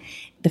well.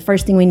 The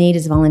first thing we need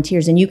is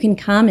volunteers, and you can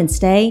come and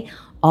stay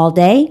all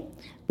day.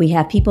 We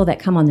have people that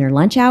come on their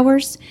lunch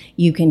hours.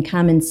 You can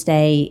come and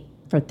stay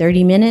for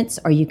 30 minutes,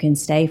 or you can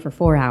stay for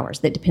 4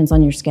 hours. That depends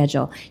on your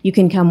schedule. You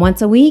can come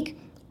once a week,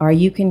 or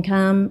you can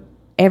come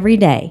every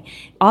day.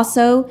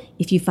 Also,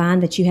 if you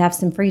find that you have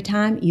some free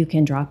time, you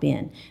can drop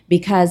in,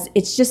 because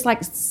it's just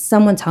like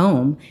someone's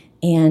home.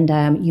 And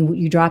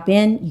you drop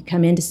in, you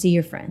come in to see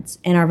your friends.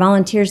 And our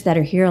volunteers that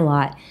are here a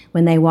lot,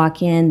 when they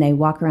walk in, they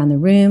walk around the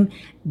room,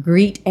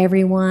 greet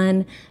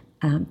everyone,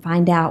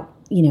 find out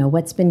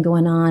what's been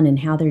going on and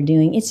how they're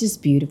doing. It's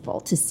just beautiful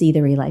to see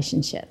the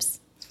relationships.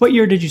 What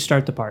year did you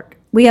start the park?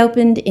 We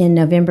opened in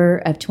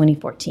November of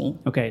 2014.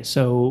 Okay,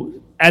 so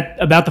at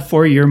about the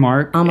 4-year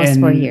mark. Almost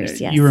 4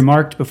 years, yes. You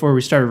remarked before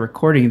we started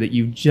recording that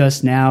you've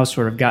just now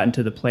sort of gotten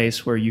to the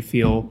place where you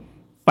feel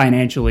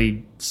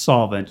financially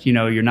solvent.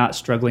 You're not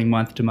struggling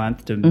month to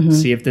month to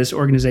see if this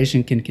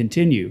organization can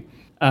continue.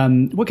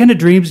 What kind of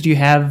dreams do you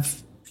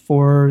have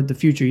for the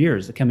future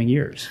years, the coming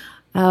years?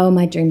 Oh,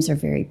 my dreams are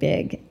very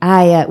big.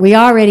 We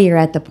already are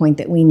at the point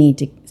that we need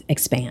to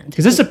expand.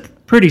 Because this is a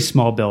pretty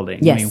small building,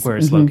 yes. Where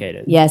it's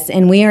located. Yes,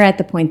 and we are at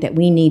the point that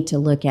we need to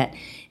look at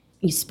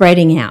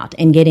spreading out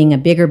and getting a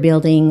bigger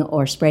building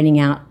or spreading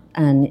out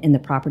in the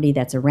property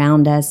that's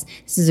around us.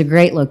 This is a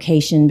great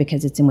location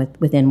because it's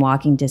within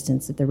walking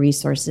distance of the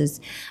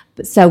resources.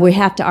 So we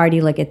have to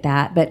already look at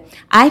that. But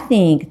I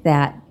think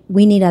that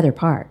we need other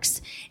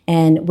parks.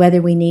 And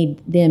whether we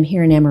need them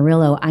here in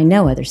Amarillo, I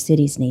know other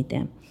cities need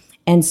them.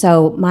 And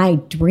so my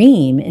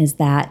dream is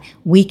that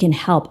we can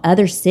help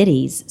other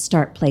cities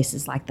start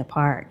places like the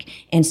park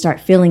and start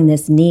filling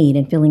this need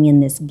and filling in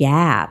this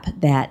gap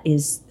that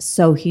is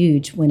so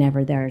huge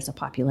whenever there's a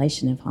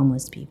population of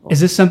homeless people. Is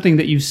this something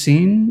that you've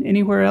seen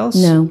anywhere else?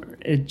 No.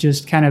 It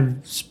just kind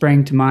of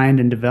sprang to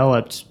mind and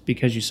developed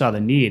because you saw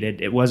the need.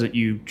 It wasn't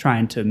you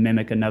trying to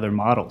mimic another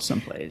model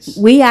someplace.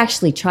 We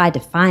actually tried to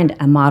find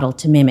a model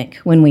to mimic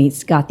when we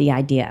got the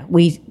idea.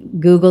 We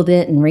Googled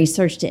it and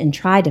researched it and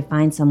tried to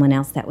find someone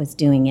else that was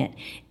doing it,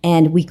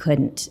 and we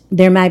couldn't.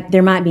 There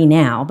might be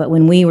now, but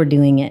when we were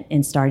doing it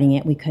and starting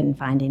it, we couldn't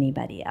find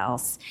anybody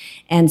else.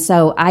 And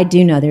so I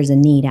do know there's a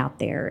need out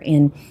there,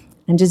 and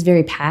I'm just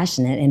very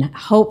passionate and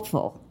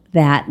hopeful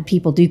that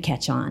people do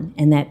catch on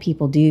and that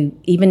people do,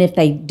 even if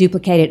they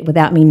duplicate it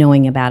without me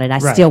knowing about it, I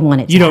still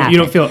want it to happen. You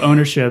don't feel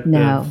ownership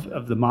No.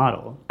 of the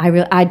model.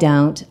 I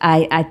don't.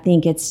 I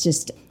think it's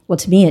just, well,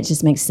 to me, it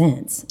just makes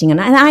sense. And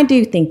I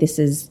do think this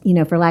is,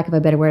 for lack of a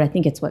better word, I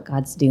think it's what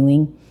God's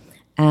doing.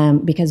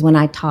 Because when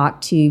I talk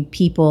to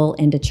people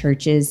and to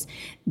churches,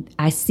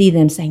 I see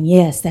them saying,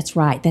 yes, that's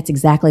right. That's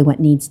exactly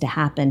what needs to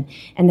happen.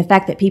 And the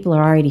fact that people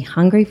are already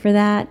hungry for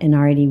that and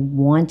already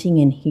wanting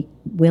and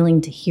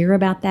willing to hear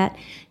about that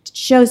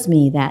shows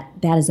me that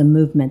that is a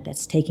movement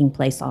that's taking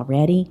place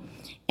already.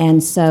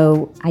 And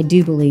so I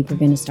do believe we're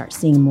going to start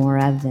seeing more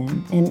of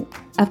them. And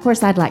of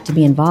course, I'd like to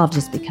be involved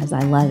just because I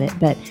love it.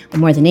 But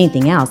more than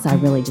anything else, I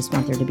really just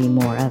want there to be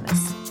more of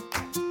us.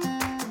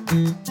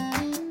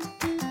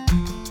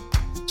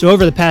 So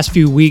over the past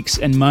few weeks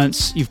and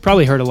months, you've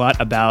probably heard a lot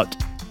about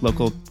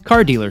local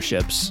car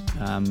dealerships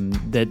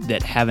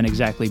that haven't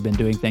exactly been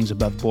doing things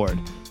above board.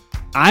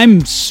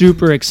 I'm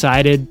super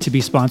excited to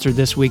be sponsored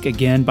this week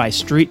again by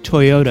Street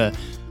Toyota,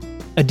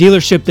 a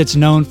dealership that's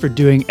known for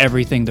doing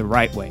everything the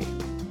right way.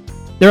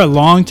 They're a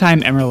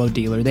longtime Amarillo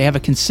dealer. They have a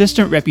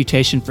consistent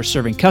reputation for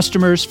serving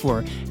customers,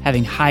 for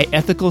having high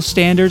ethical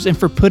standards, and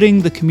for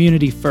putting the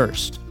community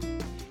first.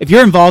 If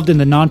you're involved in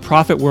the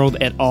nonprofit world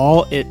at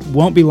all, it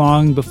won't be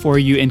long before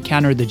you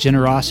encounter the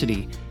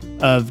generosity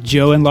of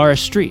Joe and Laura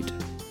Street.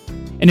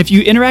 And if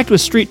you interact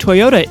with Street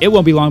Toyota, it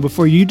won't be long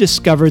before you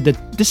discover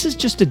that this is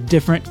just a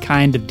different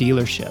kind of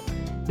dealership.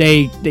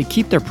 They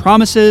keep their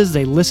promises,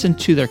 they listen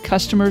to their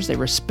customers, they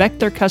respect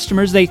their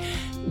customers, they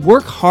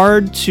work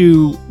hard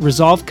to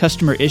resolve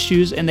customer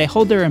issues, and they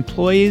hold their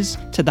employees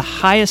to the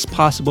highest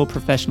possible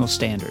professional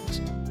standards.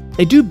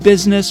 They do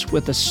business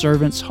with a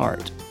servant's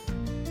heart.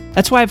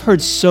 That's why I've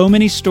heard so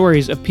many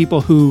stories of people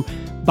who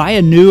buy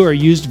a new or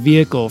used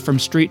vehicle from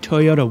Street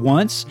Toyota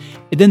once,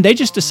 and then they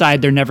just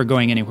decide they're never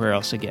going anywhere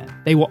else again.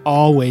 They will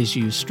always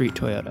use Street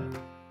Toyota.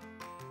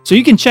 So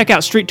you can check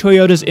out Street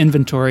Toyota's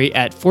inventory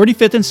at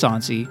 45th and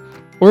Soncy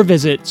or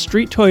visit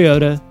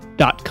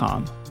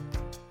streettoyota.com.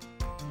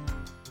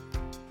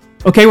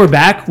 Okay, we're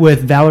back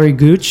with Valerie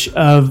Gooch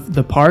of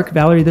The Park.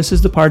 Valerie, this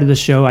is the part of the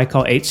show I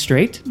call 8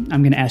 Straight.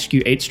 I'm going to ask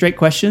you 8 straight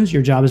questions.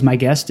 Your job as my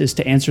guest is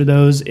to answer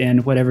those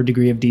in whatever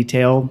degree of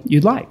detail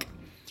you'd like.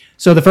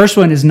 So the first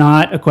one is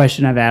not a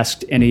question I've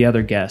asked any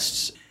other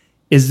guests.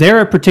 Is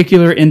there a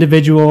particular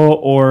individual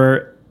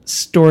or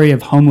story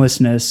of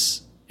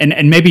homelessness,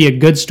 and maybe a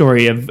good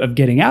story of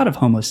getting out of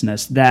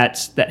homelessness that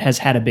has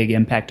had a big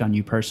impact on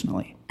you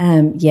personally?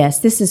 Yes,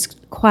 this is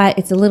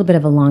it's a little bit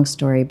of a long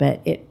story, but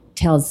it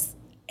tells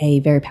a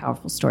very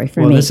powerful story for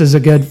me. Well, this is a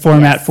good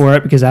format for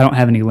it because I don't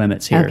have any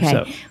limits here. Okay.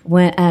 So.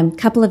 When, a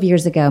couple of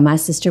years ago, my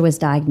sister was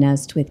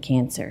diagnosed with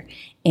cancer,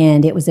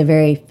 and it was a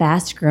very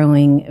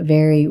fast-growing,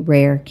 very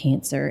rare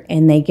cancer,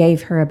 and they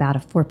gave her about a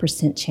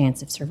 4%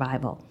 chance of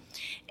survival.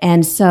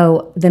 And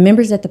so the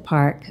members at the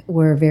park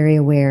were very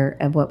aware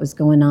of what was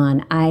going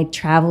on. I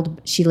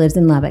traveled, she lives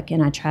in Lubbock,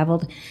 and I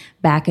traveled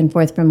back and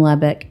forth from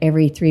Lubbock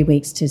every 3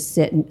 weeks to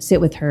sit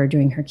with her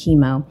during her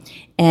chemo.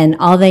 And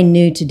all they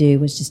knew to do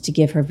was just to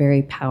give her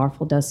very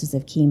powerful doses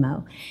of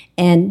chemo.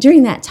 And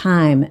during that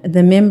time,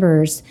 the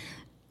members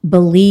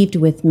believed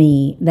with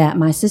me that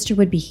my sister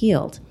would be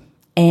healed.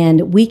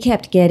 And we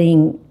kept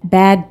getting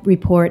bad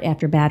report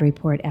after bad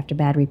report after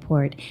bad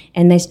report.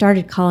 And they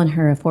started calling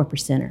her a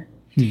 4%er.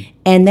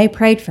 And they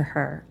prayed for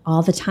her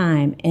all the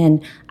time.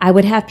 And I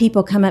would have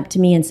people come up to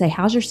me and say,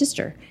 "How's your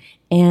sister?"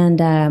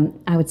 And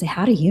I would say,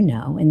 how do you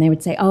know? And they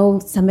would say, oh,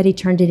 somebody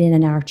turned it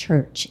in our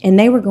church. And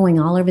they were going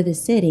all over the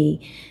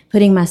city,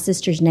 putting my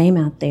sister's name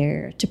out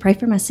there to pray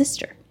for my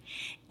sister.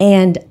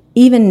 And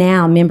even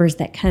now, members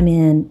that come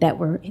in that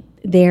were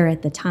there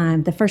at the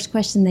time, the first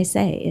question they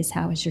say is,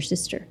 how is your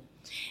sister?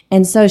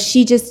 And so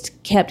she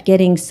just kept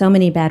getting so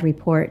many bad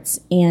reports,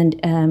 and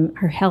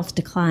her health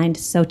declined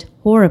so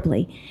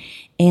horribly.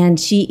 And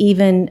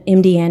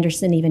MD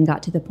Anderson even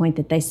got to the point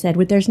that they said,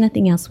 well, there's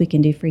nothing else we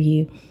can do for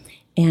you,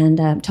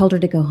 and told her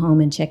to go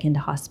home and check into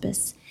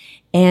hospice.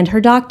 And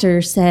her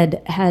doctor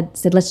said,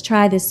 let's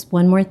try this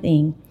one more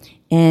thing.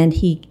 And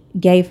he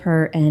gave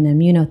her an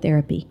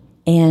immunotherapy.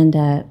 And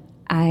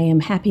I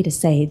am happy to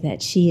say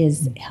that she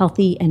is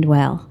healthy and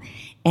well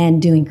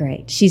and doing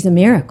great. She's a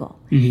miracle.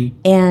 Mm-hmm.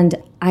 And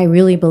I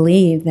really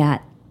believe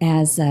that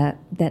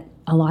that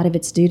a lot of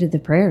it's due to the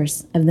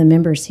prayers of the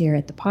members here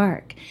at the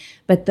park.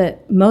 But the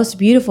most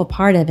beautiful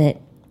part of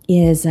it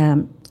is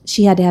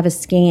she had to have a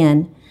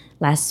scan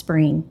last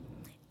spring.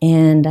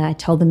 And I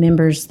told the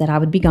members that I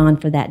would be gone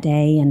for that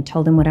day and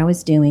told them what I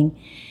was doing.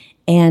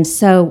 And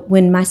so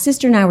when my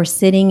sister and I were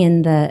sitting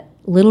in the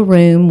little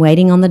room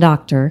waiting on the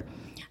doctor,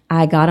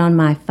 I got on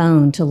my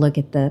phone to look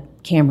at the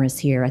cameras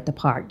here at the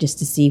park just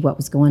to see what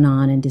was going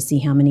on and to see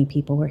how many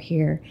people were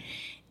here.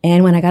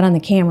 And when I got on the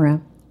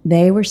camera,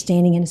 they were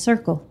standing in a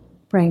circle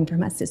praying for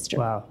my sister.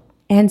 Wow.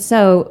 And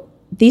so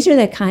these are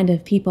the kind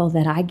of people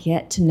that I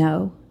get to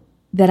know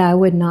that I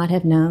would not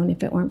have known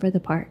if it weren't for the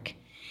park.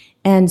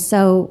 And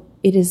so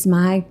it is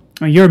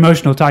you're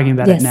emotional talking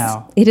about it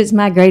now. It is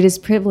my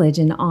greatest privilege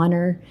and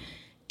honor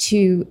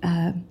to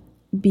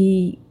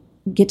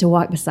get to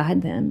walk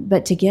beside them,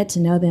 but to get to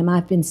know them.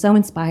 I've been so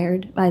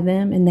inspired by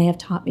them, and they have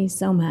taught me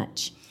so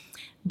much.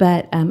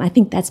 But I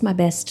think that's my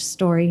best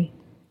story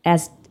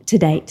as to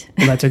date.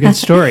 Well, that's a good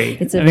story.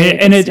 It's a very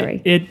good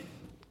story. It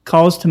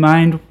calls to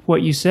mind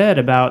what you said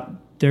about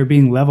there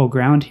being level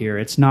ground here.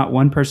 It's not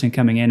one person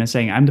coming in and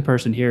saying, I'm the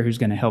person here who's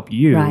going to help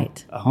you,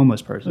 right, a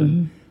homeless person.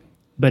 Mm-hmm.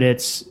 But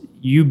it's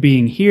you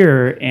being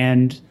here,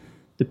 and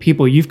the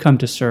people you've come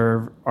to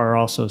serve are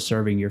also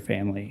serving your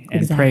family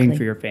and praying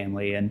for your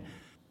family. And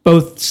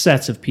both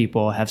sets of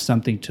people have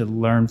something to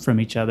learn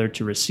from each other,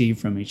 to receive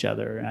from each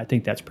other. And I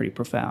think that's pretty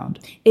profound.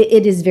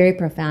 It is very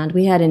profound.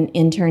 We had an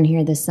intern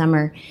here this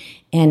summer,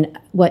 and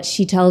what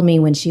she told me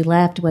when she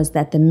left was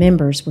that the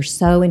members were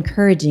so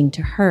encouraging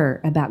to her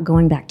about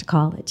going back to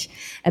college,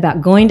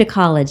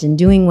 and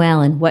doing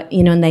well, and what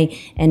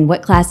and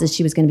what classes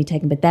she was going to be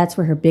taking. But that's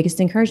where her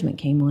biggest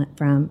encouragement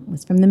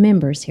was from the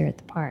members here at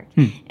the park.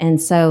 And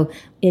so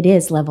it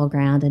is level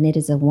ground, and it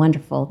is a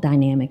wonderful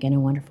dynamic and a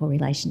wonderful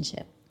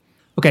relationship.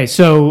 Okay,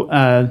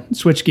 so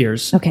switch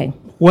gears. Okay.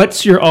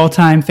 What's your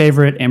all-time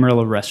favorite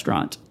Amarillo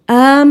restaurant?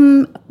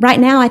 Right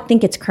now, I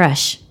think it's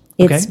Crush.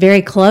 It's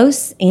very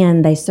close,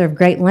 and they serve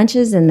great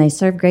lunches, and they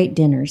serve great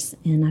dinners.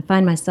 And I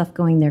find myself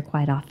going there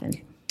quite often.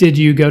 Did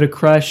you go to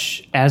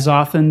Crush as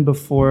often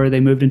before they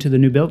moved into the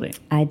new building?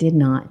 I did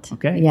not.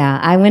 Okay. Yeah,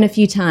 I went a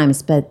few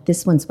times, but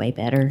this one's way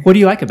better. What do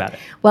you like about it?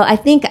 Well, I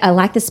think I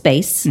like the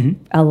space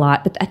a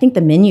lot, but I think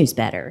the menu's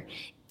better.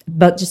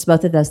 Both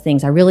of those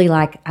things. I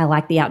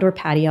like the outdoor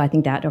patio. I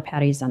think the outdoor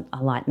patio is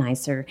a lot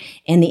nicer,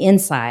 and the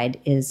inside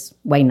is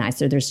way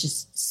nicer.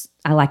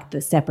 I like the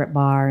separate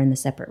bar and the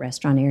separate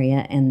restaurant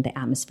area, and the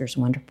atmosphere's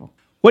wonderful.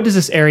 What does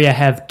this area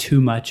have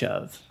too much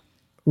of?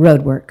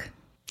 Road work.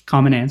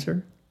 Common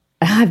answer?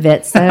 I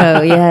bet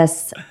so.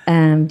 Yes.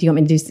 Do you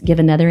want me to give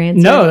another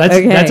answer? No,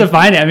 that's a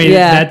fine. I mean,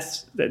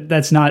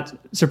 that's not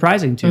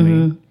surprising to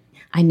me.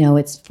 I know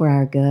it's for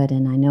our good,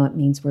 and I know it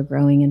means we're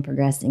growing and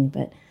progressing,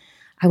 but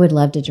I would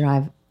love to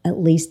drive at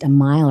least a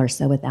mile or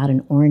so without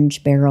an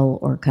orange barrel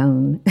or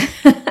cone.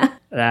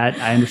 That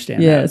I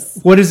understand. Yes.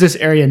 That. What does this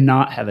area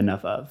not have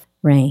enough of?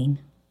 Rain.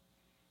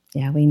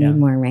 Yeah, we need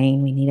more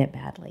rain. We need it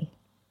badly.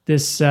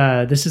 This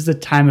is the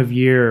time of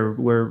year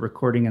we're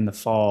recording in the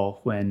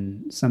fall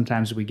when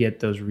sometimes we get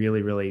those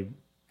really, really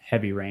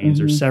heavy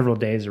rains or several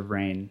days of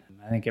rain.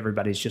 I think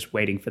everybody's just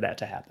waiting for that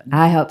to happen.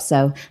 I hope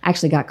so. I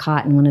actually got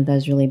caught in one of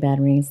those really bad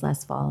rains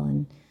last fall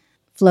and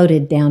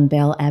floated down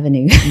Bell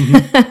Avenue.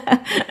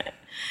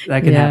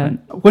 That can happen.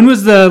 When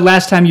was the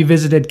last time you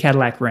visited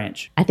Cadillac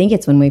Ranch? I think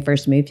it's when we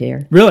first moved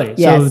here. Really?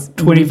 Yes. So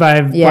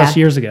 25 plus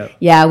years ago.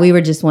 Yeah, we were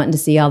just wanting to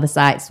see all the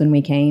sights when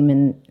we came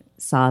and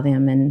saw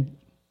them, and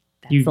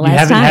you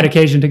haven't had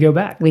occasion to go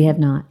back? We have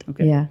not.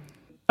 Okay. Yeah.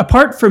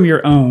 Apart from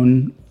your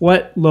own,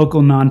 what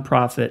local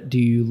nonprofit do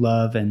you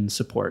love and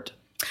support?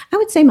 I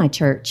would say my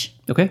church.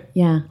 Okay.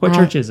 Yeah. What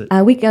church is it?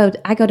 I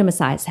go to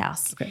Messiah's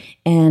House. Okay.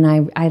 And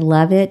I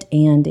love it,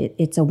 and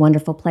it's a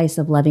wonderful place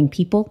of loving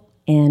people,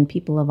 and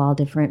people of all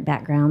different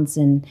backgrounds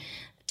and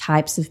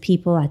types of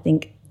people. I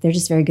think they're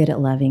just very good at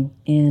loving,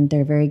 and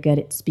they're very good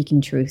at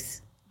speaking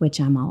truth, which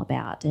I'm all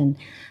about. And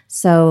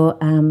so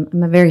I'm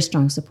a very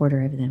strong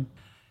supporter of them.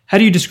 How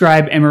do you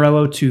describe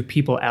Amarillo to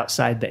people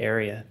outside the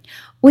area?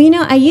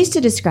 Well, I used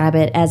to describe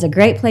it as a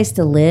great place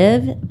to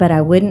live, but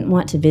I wouldn't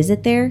want to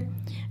visit there.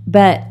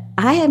 But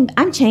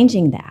I'm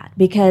changing that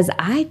because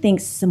I think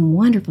some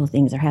wonderful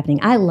things are happening.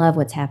 I love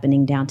what's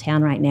happening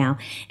downtown right now.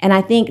 And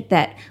I think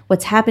that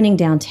what's happening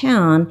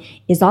downtown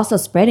is also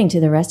spreading to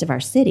the rest of our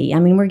city. I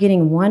mean, we're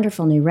getting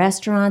wonderful new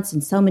restaurants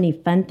and so many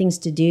fun things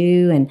to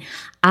do. And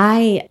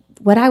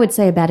what I would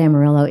say about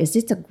Amarillo is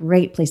it's a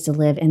great place to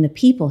live, and the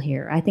people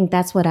here, I think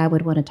that's what I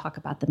would want to talk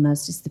about the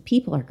most, is the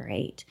people are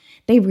great.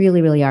 They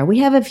really, really are. We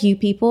have a few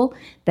people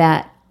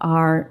that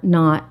are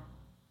not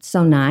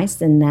so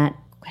nice and that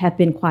have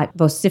been quite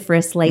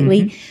vociferous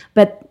lately,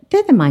 but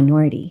they're the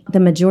minority. The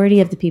majority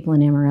of the people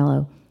in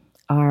Amarillo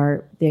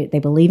they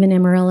believe in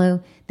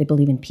Amarillo, they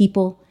believe in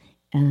people,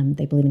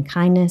 they believe in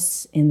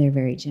kindness, and they're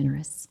very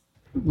generous.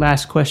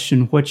 Last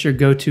question, what's your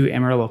go-to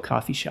Amarillo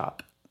coffee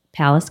shop?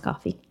 Palace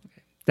Coffee.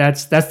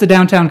 That's the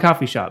downtown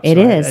coffee shop. It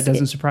is. That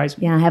doesn't surprise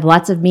me. Yeah, I have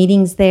lots of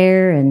meetings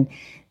there and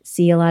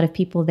see a lot of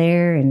people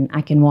there, and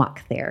I can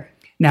walk there.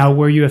 Now,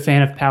 were you a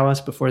fan of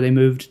Palace before they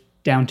moved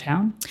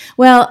downtown?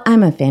 Well,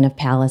 I'm a fan of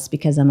Palace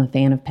because I'm a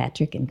fan of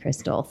Patrick and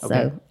Crystal, so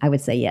Okay. I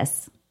would say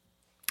yes.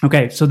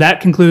 Okay, so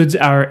that concludes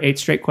our 8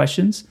 straight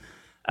questions.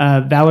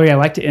 Valerie, I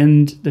like to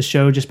end the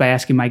show just by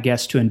asking my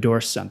guests to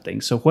endorse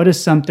something. So what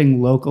is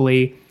something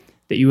locally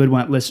that you would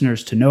want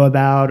listeners to know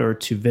about or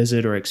to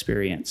visit or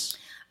experience?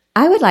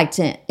 I would like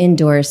to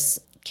endorse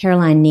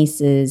Caroline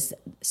Neese's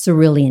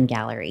Cerulean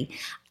Gallery.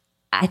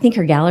 I think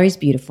her gallery is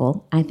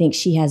beautiful. I think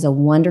she has a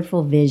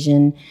wonderful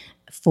vision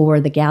for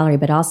the gallery,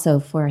 but also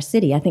for our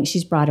city. I think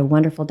she's brought a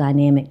wonderful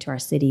dynamic to our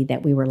city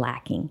that we were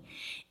lacking.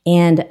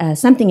 And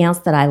something else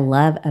that I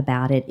love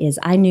about it is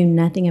I knew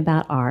nothing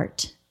about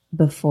art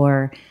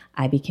before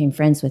I became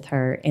friends with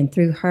her. And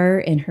through her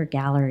and her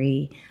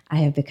gallery, I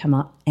have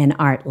become an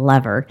art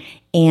lover.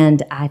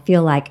 And I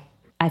feel like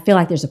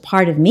there's a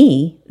part of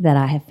me that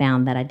I have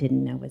found that I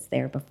didn't know was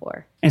there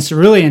before. And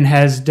Cerulean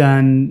has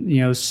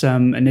done,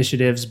 some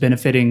initiatives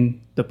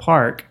benefiting the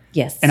park.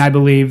 Yes. And I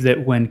believe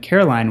that when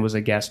Caroline was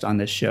a guest on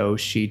this show,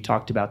 she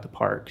talked about the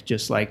park,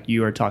 just like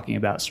you are talking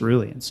about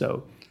Cerulean.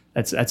 So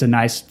that's a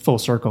nice full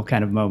circle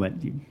kind of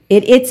moment.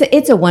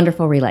 It's a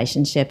wonderful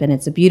relationship, and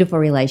it's a beautiful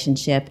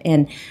relationship.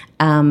 And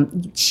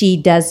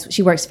she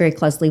works very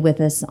closely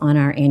with us on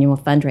our annual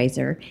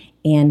fundraiser.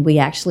 And we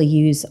actually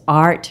use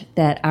art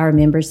that our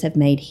members have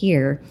made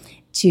here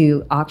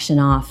to auction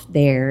off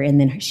there. And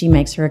then she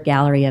makes her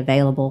gallery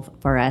available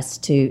for us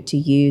to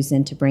use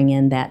and to bring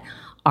in that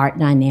art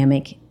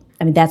dynamic.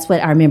 I mean, that's what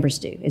our members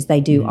do, is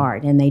they do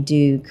art and they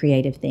do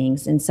creative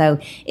things. And so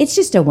it's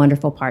just a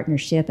wonderful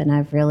partnership, and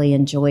I've really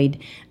enjoyed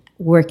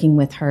working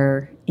with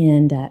her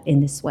in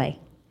this way.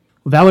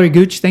 Well, Valerie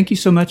Gooch, thank you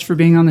so much for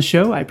being on the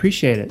show. I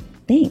appreciate it.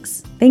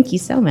 Thanks. Thank you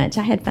so much.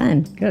 I had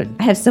fun. Good.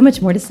 I have so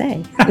much more to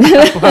say.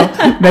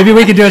 Well, maybe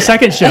we could do a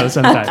second show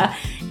sometime.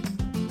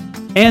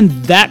 And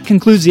that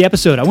concludes the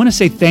episode. I want to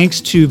say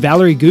thanks to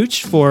Valerie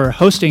Gooch for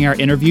hosting our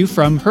interview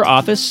from her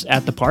office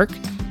at the park.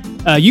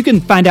 You can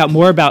find out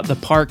more about the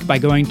park by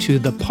going to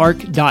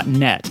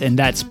thepark.net, and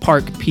that's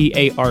park,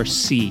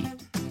 P-A-R-C.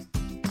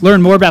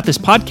 Learn more about this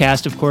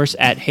podcast, of course,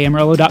 at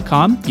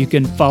heyamarillo.com. You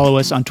can follow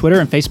us on Twitter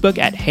and Facebook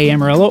at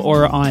heyamarillo,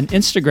 or on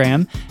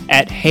Instagram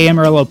at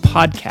heyamarillo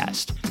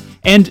podcast.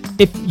 And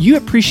if you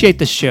appreciate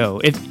the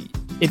show,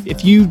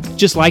 if you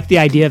just like the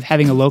idea of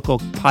having a local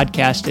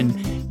podcast and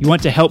you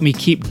want to help me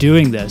keep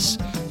doing this,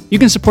 you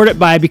can support it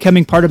by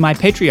becoming part of my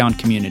Patreon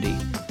community.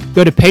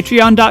 Go to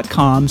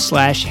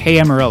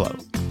patreon.com/heyamarillo.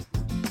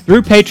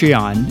 Through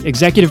Patreon,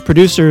 executive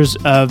producers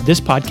of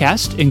this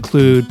podcast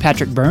include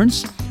Patrick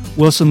Burns,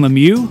 Wilson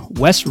Lemieux,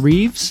 Wes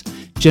Reeves,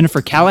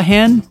 Jennifer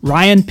Callahan,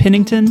 Ryan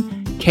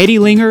Pennington, Katie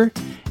Linger,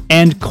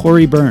 and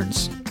Corey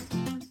Burns.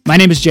 My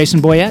name is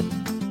Jason Boyette,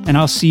 and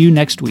I'll see you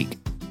next week.